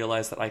famous, I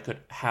realized that I could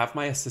have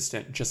my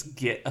assistant just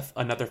get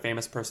another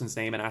famous person's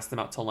name and ask them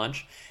out to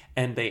lunch.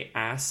 And they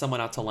asked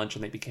someone out to lunch,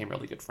 and they became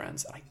really good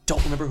friends. I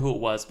don't remember who it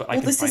was, but I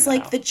can find this is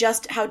like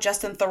how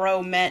Justin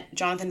Theroux met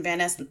Jonathan Van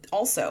Ness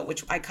also,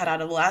 which I cut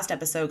out of the last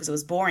episode because it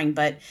was boring.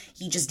 But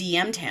he just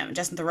DM'd him.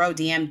 Justin Theroux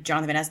DM'd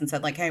Jonathan Van Ness and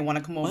said, like, "Hey, I want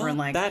to come over and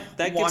like that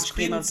watch gives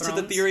credence to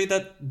the theory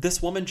that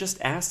this woman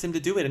just asked him to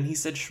do it, and he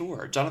said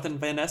sure. Jonathan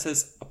Van Ness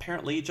is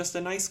apparently just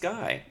a nice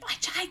guy.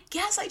 I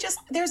guess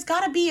there's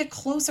got to be a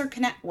closer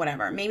connect.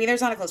 Whatever. Maybe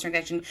there's not a closer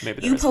connection.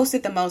 Maybe you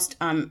posted the most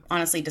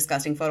honestly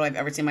disgusting photo I've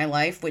ever seen in my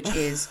life, which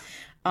is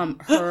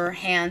her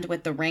hand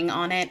with the ring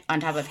on it on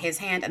top of his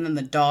hand, and then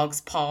the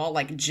dog's paw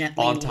like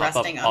gently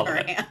resting on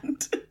her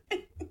hand.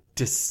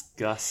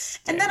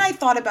 Disgusting. And then I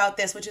thought about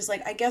this, which is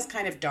like, I guess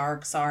kind of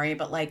dark, sorry,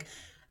 but like,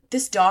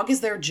 this dog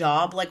is their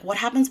job. Like, what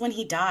happens when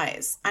he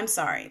dies? I'm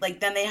sorry. Like,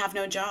 then they have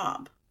no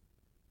job.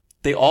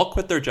 They all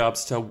quit their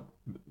jobs to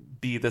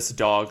be this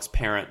dog's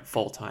parent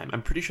full time.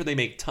 I'm pretty sure they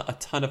make a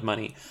ton of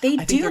money. They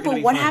do,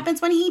 but what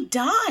happens when he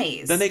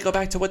dies? Then they go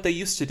back to what they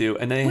used to do,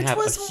 and they have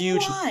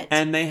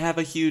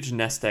a huge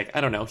nest egg. I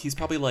don't know. He's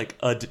probably like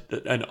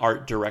an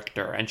art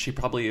director, and she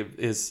probably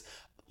is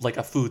like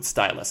a food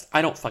stylist.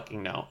 I don't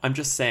fucking know. I'm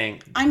just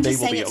saying they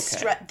will be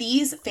okay.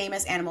 These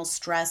famous animals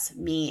stress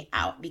me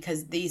out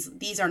because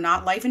these are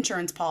not life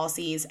insurance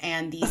policies,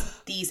 and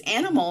these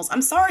animals,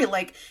 I'm sorry,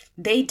 like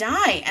they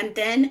die, and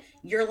then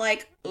you're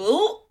like,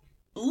 ooh.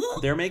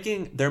 They're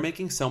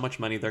making so much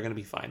money. They're going to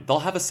be fine. They'll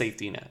have a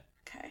safety net.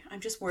 Okay, I'm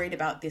just worried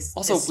about this.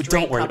 Also,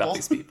 don't worry about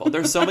these people.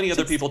 There's so many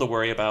other people to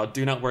worry about.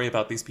 Do not worry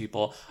about these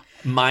people.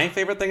 My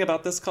favorite thing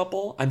about this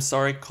couple, I'm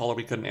sorry, caller,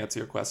 we couldn't answer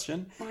your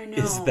question. I know.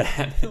 Is that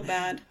I feel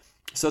bad.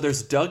 So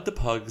there's Doug the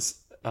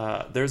Pug's.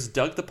 There's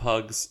Doug the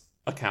Pug's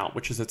account,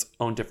 which is its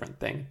own different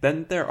thing.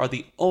 Then there are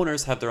the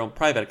owners have their own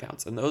private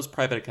accounts, and those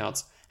private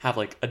accounts have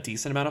like a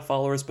decent amount of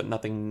followers, but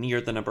nothing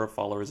near the number of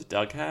followers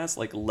Doug has.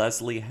 Like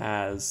Leslie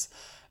has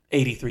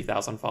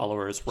 83,000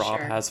 followers.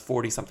 Rob has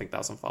 40-something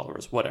thousand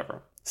followers.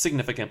 Whatever,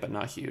 significant but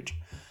not huge.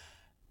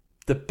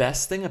 The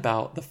best thing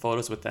about the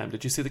photos with them,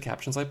 did you see the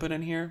captions I put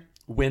in here?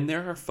 When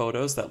there are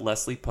photos that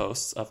Leslie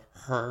posts of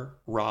her,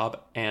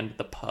 Rob, and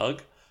the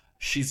pug,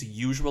 she's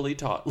usually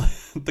taught.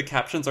 The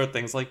captions are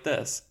things like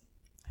this: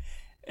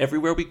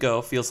 "Everywhere we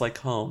go feels like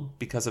home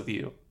because of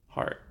you,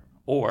 heart."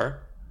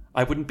 Or,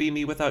 "I wouldn't be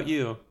me without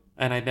you,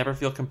 and I'd never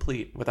feel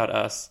complete without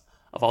us.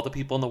 Of all the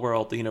people in the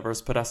world, the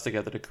universe put us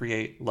together to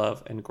create,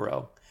 love, and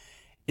grow."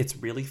 It's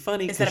really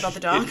funny. Is that about the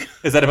dog?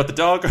 Is that about the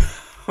dog?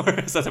 Or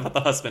is that about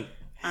the husband?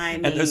 I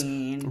mean, and there's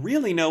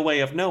really no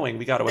way of knowing.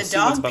 We got to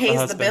assume it's about the husband. The dog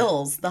pays the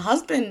bills. The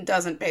husband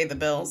doesn't pay the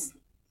bills.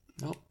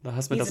 No, the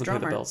husband doesn't pay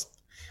the bills.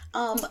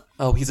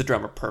 Oh, he's a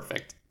drummer.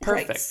 Perfect.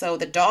 Right, so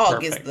the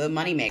dog is the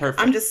moneymaker.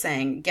 I'm just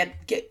saying,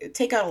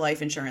 take out a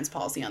life insurance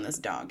policy on this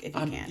dog if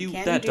you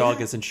can. That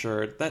dog is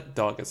insured. That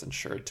dog is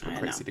insured to a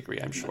crazy degree,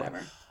 I'm sure.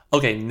 Whatever.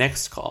 Okay,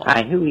 next call.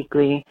 Hi, Who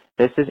Weekly.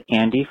 This is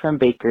Andy from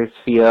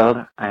Bakersfield.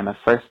 I'm a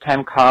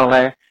first-time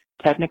caller,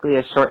 technically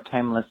a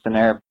short-time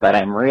listener, but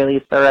I'm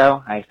really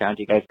thorough. I found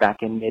you guys back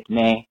in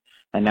mid-May,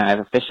 and now I've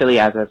officially,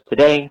 as of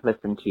today,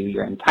 listened to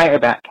your entire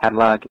back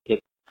catalog.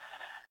 It's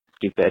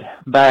stupid,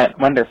 but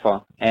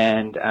wonderful.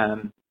 And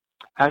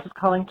I was just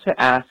calling to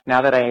ask,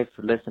 now that I've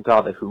listened to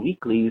all the Who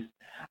Weeklies,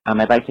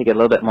 I'd like to get a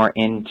little bit more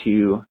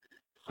into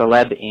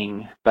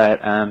celeb-ing, but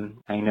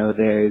I know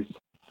there's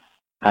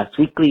Us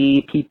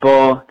Weekly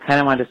people. Kind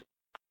of want to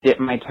dip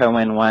my toe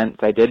in once.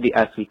 I did the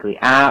Us Weekly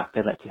app.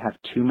 They let you have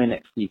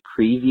 2-minute free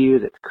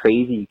previews. It's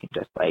crazy. You can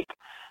just like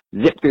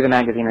zip through the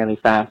magazine really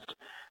fast.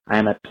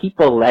 I'm a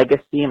People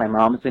Legacy. My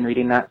mom's been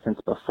reading that since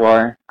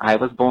before I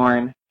was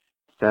born.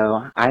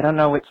 So I don't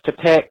know which to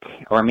pick,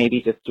 or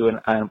maybe just do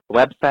a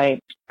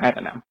website. I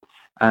don't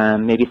know.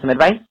 Maybe some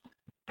advice?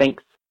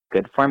 Thanks.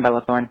 Good form,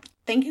 Bella Thorne.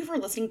 Thank you for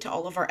listening to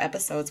all of our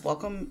episodes.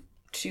 Welcome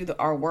to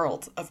our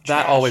world of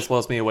trash. That always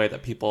blows me away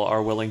that people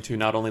are willing to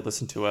not only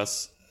listen to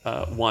us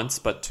once,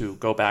 but to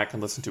go back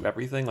and listen to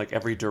everything, like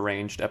every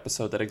deranged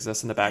episode that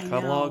exists in the back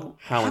catalog.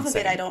 How Half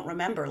insane. of it I don't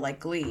remember,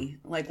 like Glee,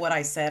 like what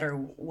I said or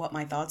what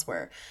my thoughts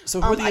were. So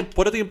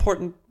what are the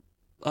important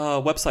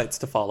websites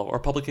to follow or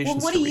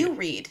publications what to do read? you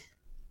read?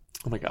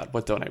 Oh my God,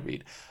 what don't I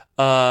read?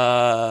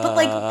 But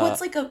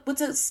like,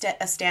 what's a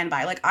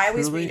standby? Like I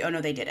always read, oh no,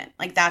 they didn't.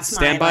 Like that's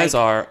standbys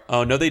are,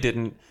 oh no, they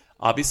didn't.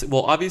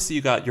 Obviously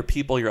you got your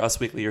People, your Us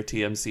Weekly, your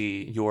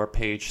TMZ, your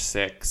Page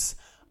Six.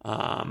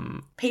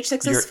 Page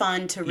Six is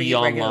fun to read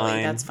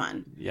regularly. That's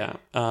fun. Yeah.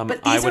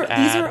 But these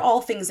are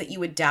all things that you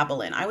would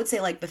dabble in. I would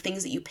say like the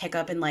things that you pick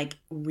up and like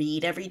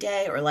read every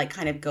day or like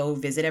kind of go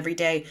visit every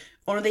day.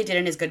 Oh No They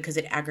Didn't is good because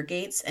it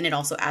aggregates and it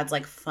also adds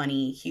like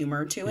funny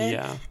humor to it.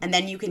 Yeah. And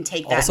then you can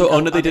take that. Also,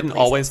 Oh No They Didn't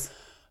always.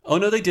 Oh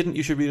No They Didn't.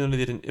 You should read Oh No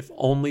They Didn't if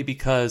only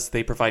because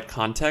they provide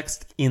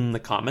context in the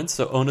comments.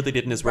 So Oh No They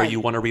Didn't is where you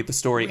want to read the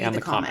story and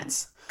the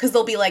comments. Because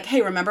they'll be like,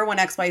 hey, remember when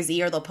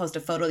XYZ, or they'll post a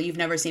photo that you've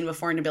never seen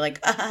before and you'll be like,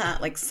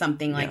 like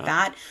something like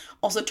that.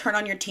 Also, turn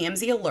on your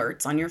TMZ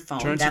alerts on your phone.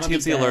 Turn on your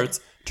TMZ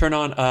alerts. Turn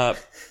on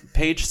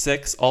Page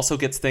 6 also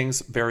gets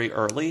things very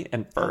early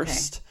and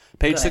first.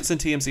 Okay. Page 6 and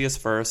TMZ is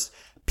first.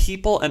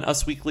 People and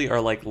Us Weekly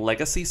are like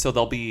legacy, so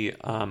they'll be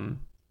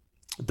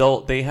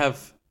they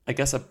have, I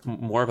guess,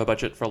 more of a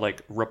budget for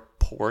like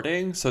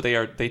reporting, so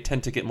they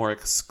tend to get more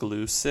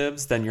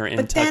exclusives than your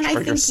In Touch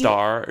or your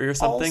Star or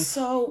something.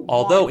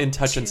 Although In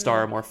Touch and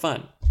Star are more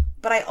fun.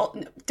 But I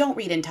don't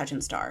read In Touch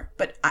and Star.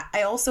 But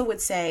I also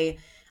would say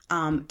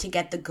to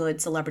get the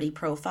good celebrity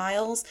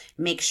profiles,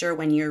 make sure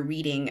when you're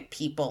reading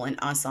People and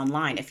Us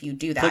online, if you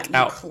do that,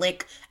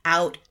 click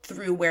out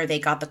through where they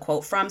got the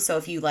quote from. So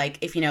if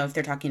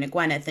they're talking to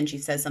Gwyneth and she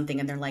says something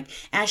and they're like,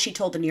 as she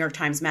told the New York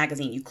Times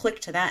Magazine, you click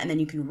to that and then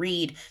you can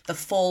read the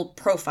full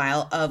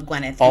profile of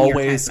Gwyneth.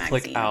 Always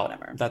click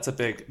out. That's a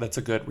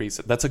good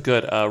reason. That's a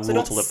good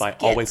rule to live by.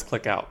 Always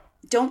click out.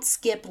 Don't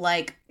skip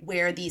like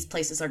where these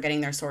places are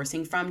getting their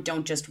sourcing from.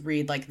 Don't just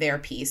read like their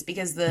piece,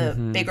 because the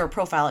bigger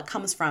profile it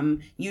comes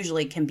from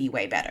usually can be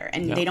way better.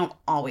 And they don't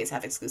always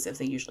have exclusives.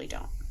 They usually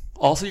don't.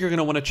 Also, you're going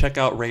to want to check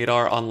out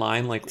Radar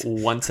online like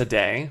once a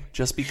day,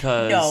 just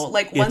because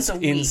once a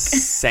week.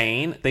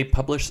 Insane. They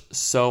publish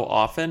so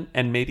often,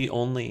 and maybe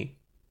only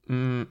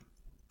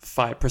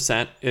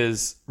 5%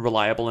 is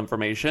reliable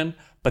information,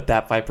 but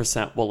that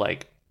 5% will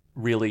like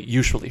really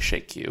usually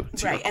shake you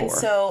to your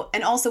core.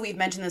 And also we've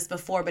mentioned this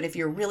before, but if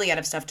you're really out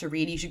of stuff to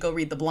read, you should go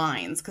read the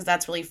blinds, because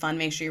that's really fun.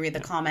 Make sure you read the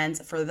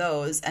comments for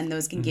those, and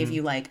those can give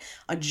you like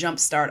a jump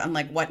start on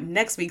like what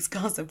next week's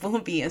gossip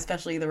will be,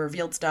 especially the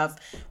revealed stuff,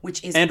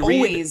 which is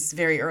always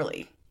very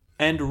early.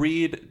 And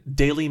read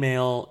Daily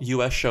Mail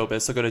US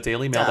Showbiz. So go to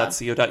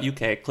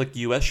dailymail.co.uk, click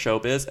US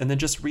Showbiz, and then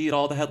just read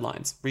all the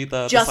headlines. Read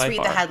the sidebar.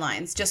 Read the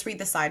headlines. Just read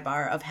the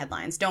sidebar of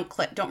headlines. Don't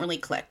really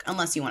click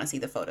unless you want to see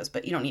the photos,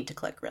 but you don't need to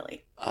click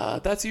really.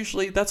 That's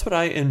what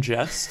I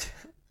ingest.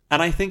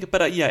 And I think,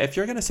 if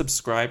you're going to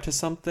subscribe to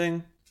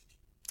something,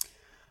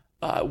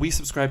 we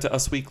subscribe to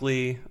Us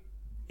Weekly.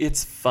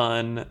 It's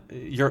fun.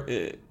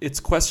 It's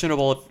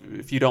questionable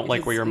if you don't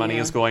like where your money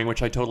is going,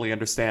 which I totally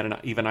understand, and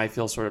even I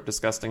feel sort of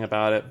disgusting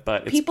about it.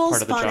 But it's People's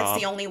part of the Fun job.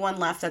 Is the only one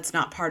left that's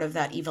not part of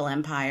that evil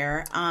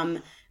empire.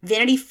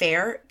 Vanity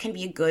Fair can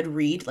be a good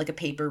read, like a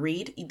paper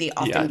read. They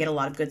often get a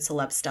lot of good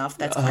celeb stuff.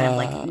 That's kind of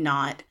like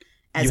not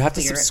as. You have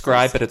to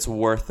subscribe, but it's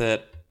worth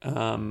it.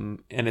 And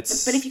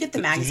it's. But if you get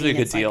the magazine, usually a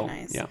good it's deal. Like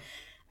nice. Yeah.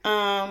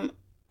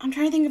 I'm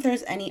trying to think if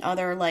there's any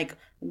other like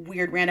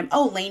weird random.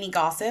 Oh, Lainey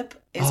Gossip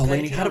is good.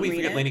 Lainey, how do we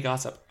forget Lainey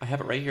Gossip? I have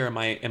it right here in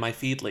my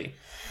Feedly.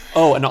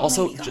 Oh, and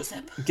also just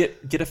get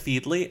a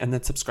Feedly and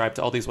then subscribe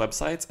to all these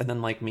websites. And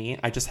then like me,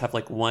 I just have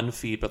like one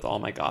feed with all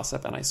my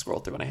gossip, and I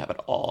scroll through and I have it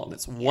all, and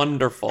it's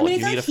wonderful. I mean,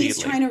 you need a he's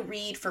Feedly. Trying to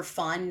read for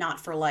fun,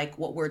 not for like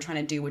what we're trying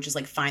to do, which is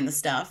like find the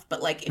stuff.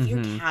 But like if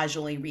you're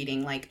casually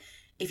reading, like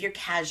if you're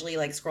casually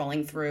like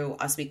scrolling through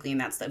Us Weekly and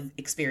that's the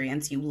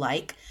experience you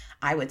like,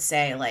 I would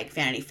say like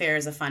Vanity Fair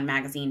is a fun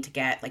magazine to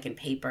get like in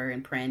paper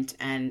and print,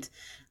 and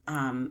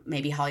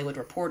maybe Hollywood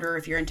Reporter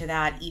if you're into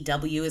that.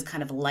 EW is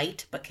kind of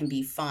light but can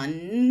be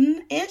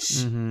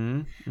fun-ish.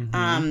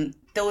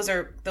 Those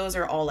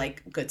are all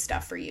like good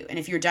stuff for you. And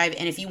if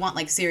if you want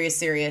like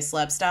serious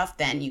celeb stuff,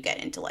 then you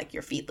get into like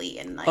your Feedly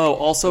and like. Oh,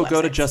 also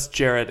go to Just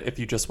Jared if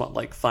you just want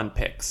like fun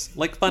pics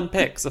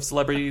of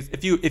celebrities.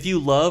 If you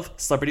love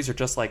Celebrities Are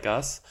Just Like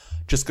Us,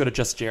 just go to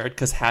Just Jared,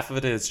 because half of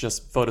it is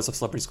just photos of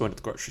celebrities going to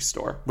the grocery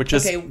store, which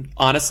is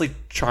honestly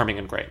charming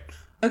and great.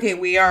 Okay,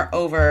 we are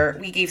over.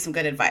 We gave some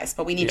good advice,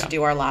 but we need to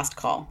do our last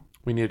call.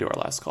 We need to do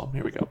our last call.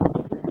 Here we go.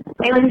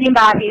 Hey, Lindsay and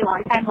Bobby,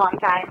 long time. I'm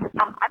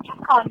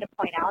just calling to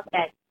point out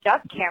that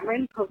Dove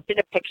Cameron posted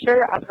a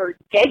picture of her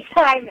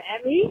Daytime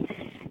Emmy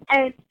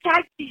and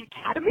tagged the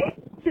Academy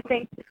to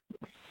thank them.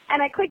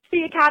 And I clicked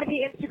the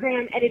Academy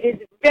Instagram, and it is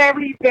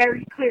very,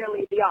 very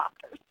clearly the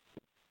Oscars.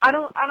 I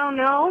don't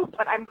know,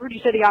 but I'm pretty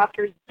sure the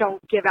Oscars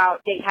don't give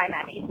out Daytime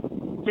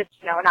Emmys. Just,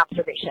 an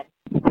observation.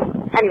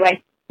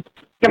 Anyway.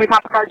 Can we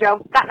pop a card,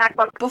 Joe? That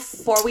MacBook.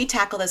 Before we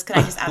tackle this, can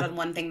I just add on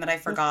one thing that I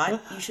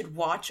forgot? You should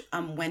watch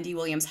Wendy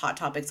Williams' Hot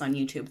Topics on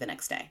YouTube the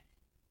next day.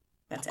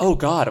 That's it. Oh,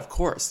 God, of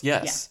course.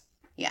 Yes.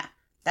 Yeah.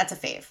 That's a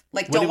fave.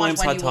 Like, Wendy don't watch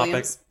Williams' Wendy Hot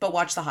Williams, Topics. but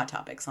watch the Hot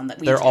Topics on that.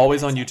 They're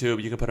always on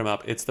YouTube. You can put them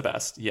up. It's the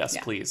best. Yes,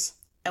 please.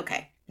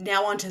 Okay.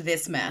 Now on to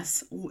this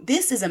mess.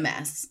 This is a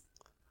mess.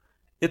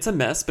 It's a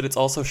mess, but it's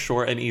also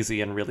short and easy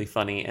and really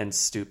funny and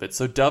stupid.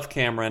 So Dove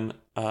Cameron,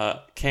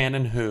 can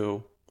and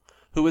who.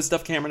 Who is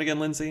Dove Cameron again,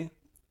 Lindsay?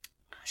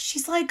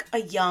 She's like a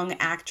young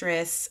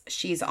actress.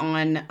 She's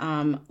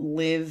on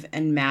Liv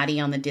and Maddie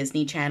on the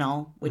Disney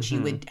Channel, which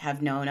you would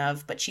have known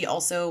of. But she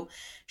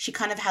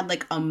kind of had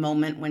like a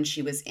moment when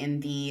she was in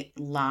the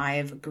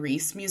live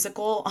Grease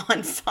musical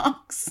on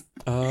Fox.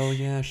 Oh,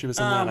 yeah, she was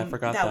in that. I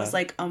forgot that. That was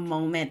like a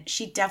moment.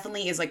 She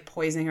definitely is like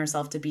poisoning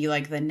herself to be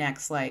like the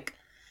next like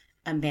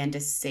Amanda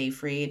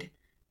Seyfried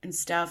and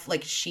stuff.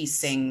 Like she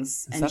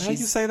sings. Is that how you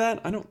say that?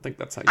 I don't think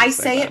that's how you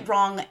say that. I say it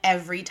wrong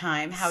every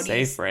time. How do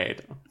you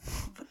Seyfried.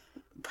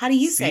 How do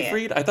you say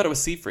Seyfried? I thought it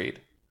was Seyfried.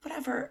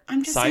 Whatever.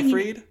 I'm just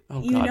Seyfried? saying. Oh,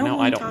 God, no,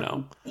 I don't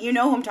know. You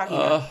know who I'm talking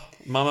about.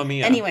 Mamma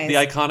Mia. Anyways. The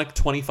iconic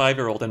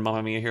 25-year-old in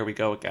Mamma Mia. Here we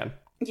go again.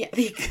 Yeah,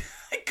 the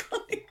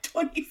iconic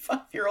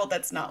 25-year-old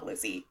that's not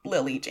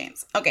Lily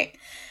James. Okay.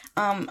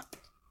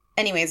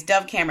 Anyways,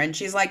 Dove Cameron,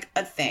 she's like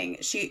a thing.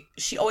 She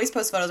always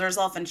posts photos of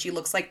herself, and she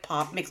looks like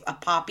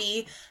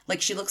Poppy.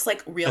 Like she looks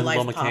like real life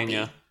Poppy.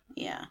 McCain,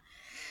 Yeah.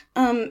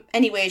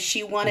 Anyway,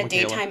 she won a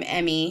Michaela. Daytime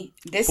Emmy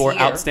this For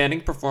year.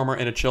 Outstanding Performer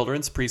in a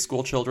Children's,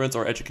 Preschool, Children's,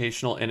 or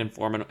Educational and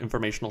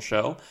Informational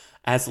Show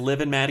as Liv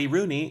and Maddie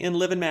Rooney in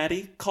Liv and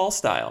Maddie Call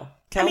Style.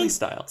 Kelly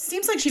style.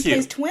 Seems like she Cute.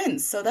 plays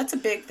twins, so that's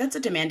a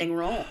demanding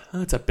role.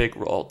 That's a big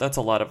role. That's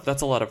a lot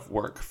of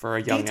work for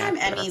a young Daytime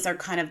actor. Emmys are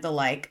kind of the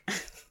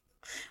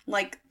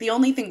like the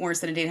only thing worse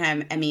than a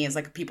Daytime Emmy is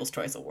like a People's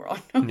Choice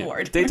Award.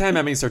 Yeah. Daytime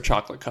Emmys are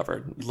chocolate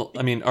covered.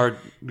 I mean, are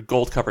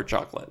gold covered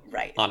chocollet.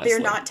 Right. Honestly. They're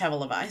not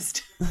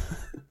televised.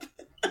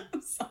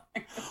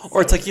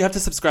 Or it's like you have to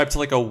subscribe to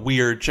like a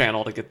weird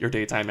channel to get your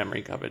Daytime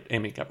Emmy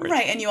coverage.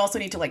 Right, and you also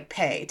need to like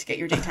pay to get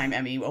your Daytime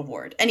Emmy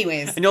award.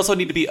 Anyways. And you also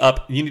need to be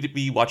up. You need to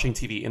be watching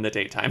TV in the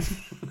daytime.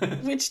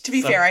 Which, to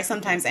be fair, I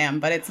sometimes am,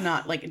 but it's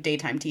not like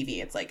daytime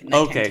TV. It's like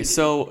nighttime okay, TV.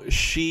 so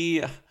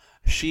she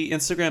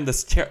Instagrammed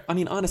this. I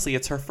mean, honestly,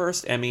 it's her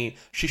first Emmy.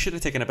 She should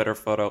have taken a better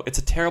photo. It's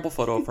a terrible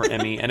photo of her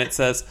Emmy, and it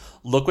says,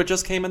 "Look what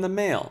just came in the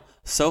mail.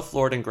 So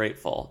floored and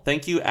grateful.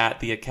 Thank you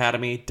at the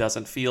Academy.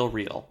 Doesn't feel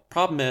real."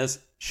 Problem is,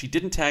 she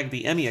didn't tag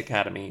the Emmy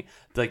Academy,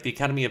 like the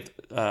Academy of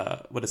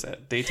what is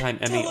it? Daytime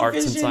Emmy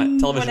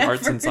Television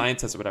Arts and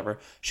Sciences or whatever.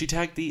 She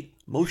tagged the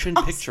Motion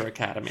Picture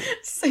Academy.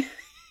 So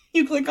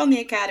you click on the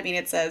Academy and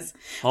it says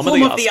Home of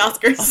the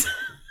Oscars. Oscars.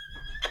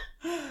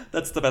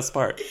 That's the best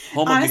part.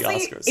 Honestly,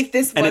 of the Oscars. If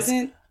this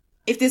wasn't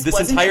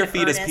entire an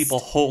feed is earnest- people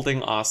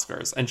holding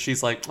Oscars, and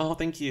she's like, "Oh,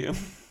 thank you."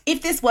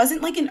 If this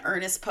wasn't like an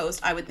earnest post,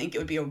 I would think it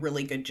would be a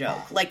really good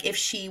joke. Like if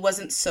she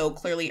wasn't so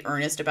clearly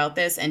earnest about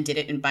this and did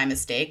it by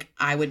mistake,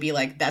 I would be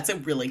like, that's a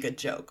really good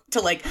joke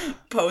to like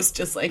post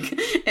just like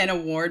an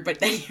award, but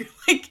then you're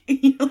like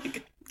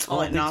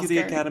call it an thank Oscar. you, the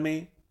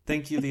Academy.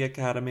 Thank you, the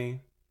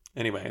Academy.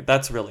 Anyway,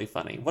 that's really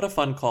funny. What a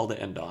fun call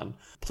to end on.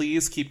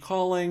 Please keep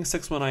calling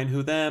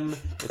 619-WHO-THEM.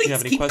 If you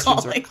have any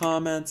questions or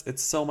comments,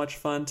 it's so much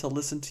fun to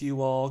listen to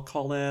you all.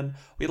 Call in.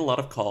 We had a lot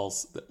of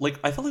calls. Like,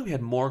 I felt like we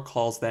had more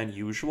calls than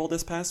usual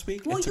this past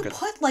week. Well, you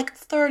put like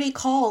 30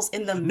 calls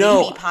in the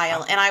maybe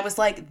pile, and I was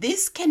like,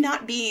 this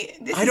cannot be.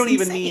 I don't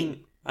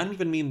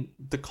even mean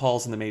the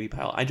calls in the maybe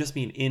pile. I just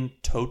mean in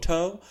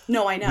toto.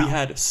 No, I know. We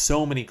had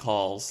so many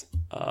calls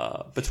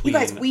between. You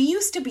guys, we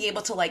used to be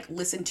able to like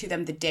listen to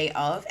them the day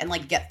of and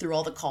like get through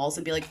all the calls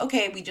and be like,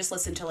 okay, we just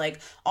listened to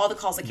like all the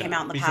calls that came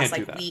out in the past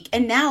like week.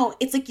 And now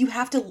it's like you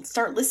have to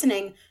start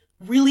listening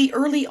really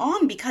early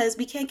on because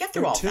we can't get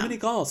through all of them. Too many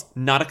calls.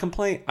 Not a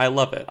complaint. I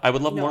love it. I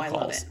would love more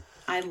calls.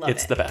 I love it.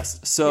 It's the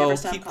best. So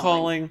keep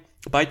calling.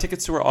 Buy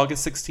tickets to our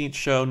August 16th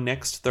show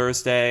next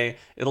Thursday.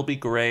 It'll be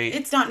great.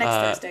 It's not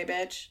next Thursday,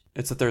 bitch.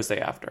 It's the Thursday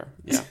after.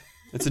 Yeah.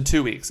 It's in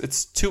 2 weeks.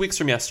 It's 2 weeks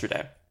from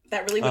yesterday.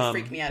 That really would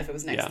freak me out if it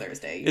was next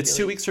Thursday. It's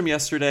 2 weeks from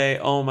yesterday.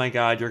 Oh my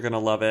God, you're going to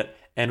love it.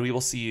 And we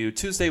will see you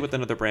Tuesday with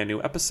another brand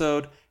new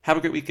episode. Have a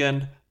great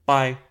weekend.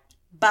 Bye.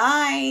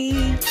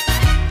 Bye.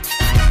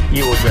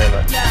 You will dream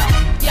it.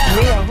 Yo,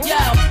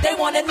 they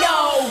want to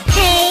know.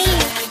 Hey.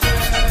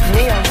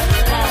 Hey.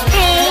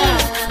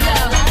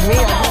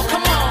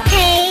 Come on.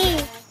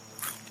 Hey.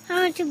 I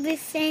want to be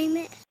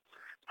famous.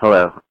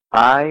 Hello.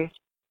 I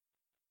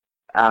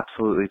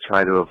absolutely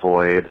try to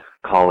avoid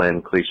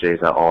call-in cliches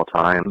at all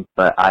times,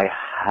 but I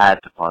had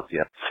to pause the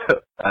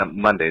episode,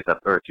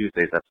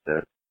 Tuesday's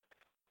episode,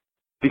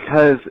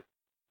 because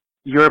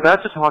you're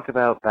about to talk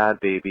about Bad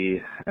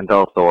Baby and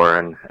Bella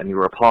Thorne, and you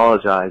were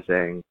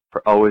apologizing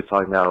for always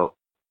talking about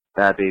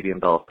Bad Baby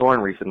and Bella Thorne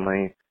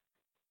recently.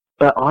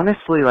 But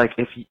honestly, like,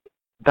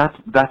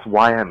 that's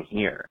why I'm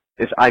here.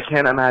 I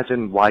can't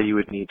imagine why you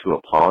would need to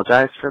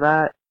apologize for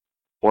that,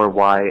 or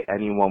why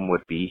anyone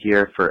would be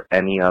here for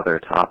any other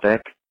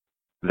topic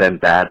than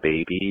Bad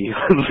Baby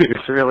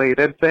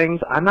news-related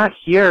things. I'm not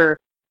here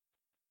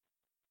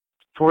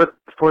for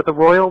the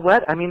royal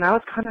wed. I mean, that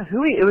was kind of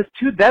hooey. It was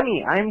too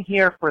demi. I'm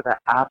here for the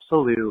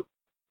absolute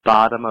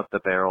bottom of the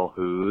barrel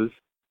who's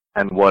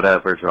and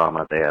whatever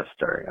drama they have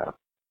stirring up.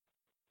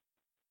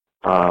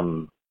 I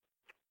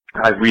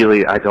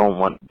don't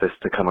want this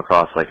to come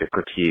across like a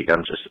critique.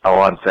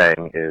 All I'm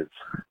saying is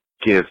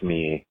give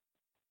me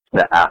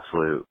the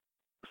absolute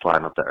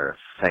slime of the earth.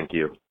 Thank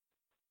you.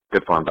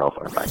 Good fun, Bella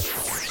Thorne. Bye.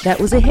 That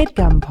was a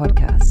HeadGum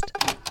podcast.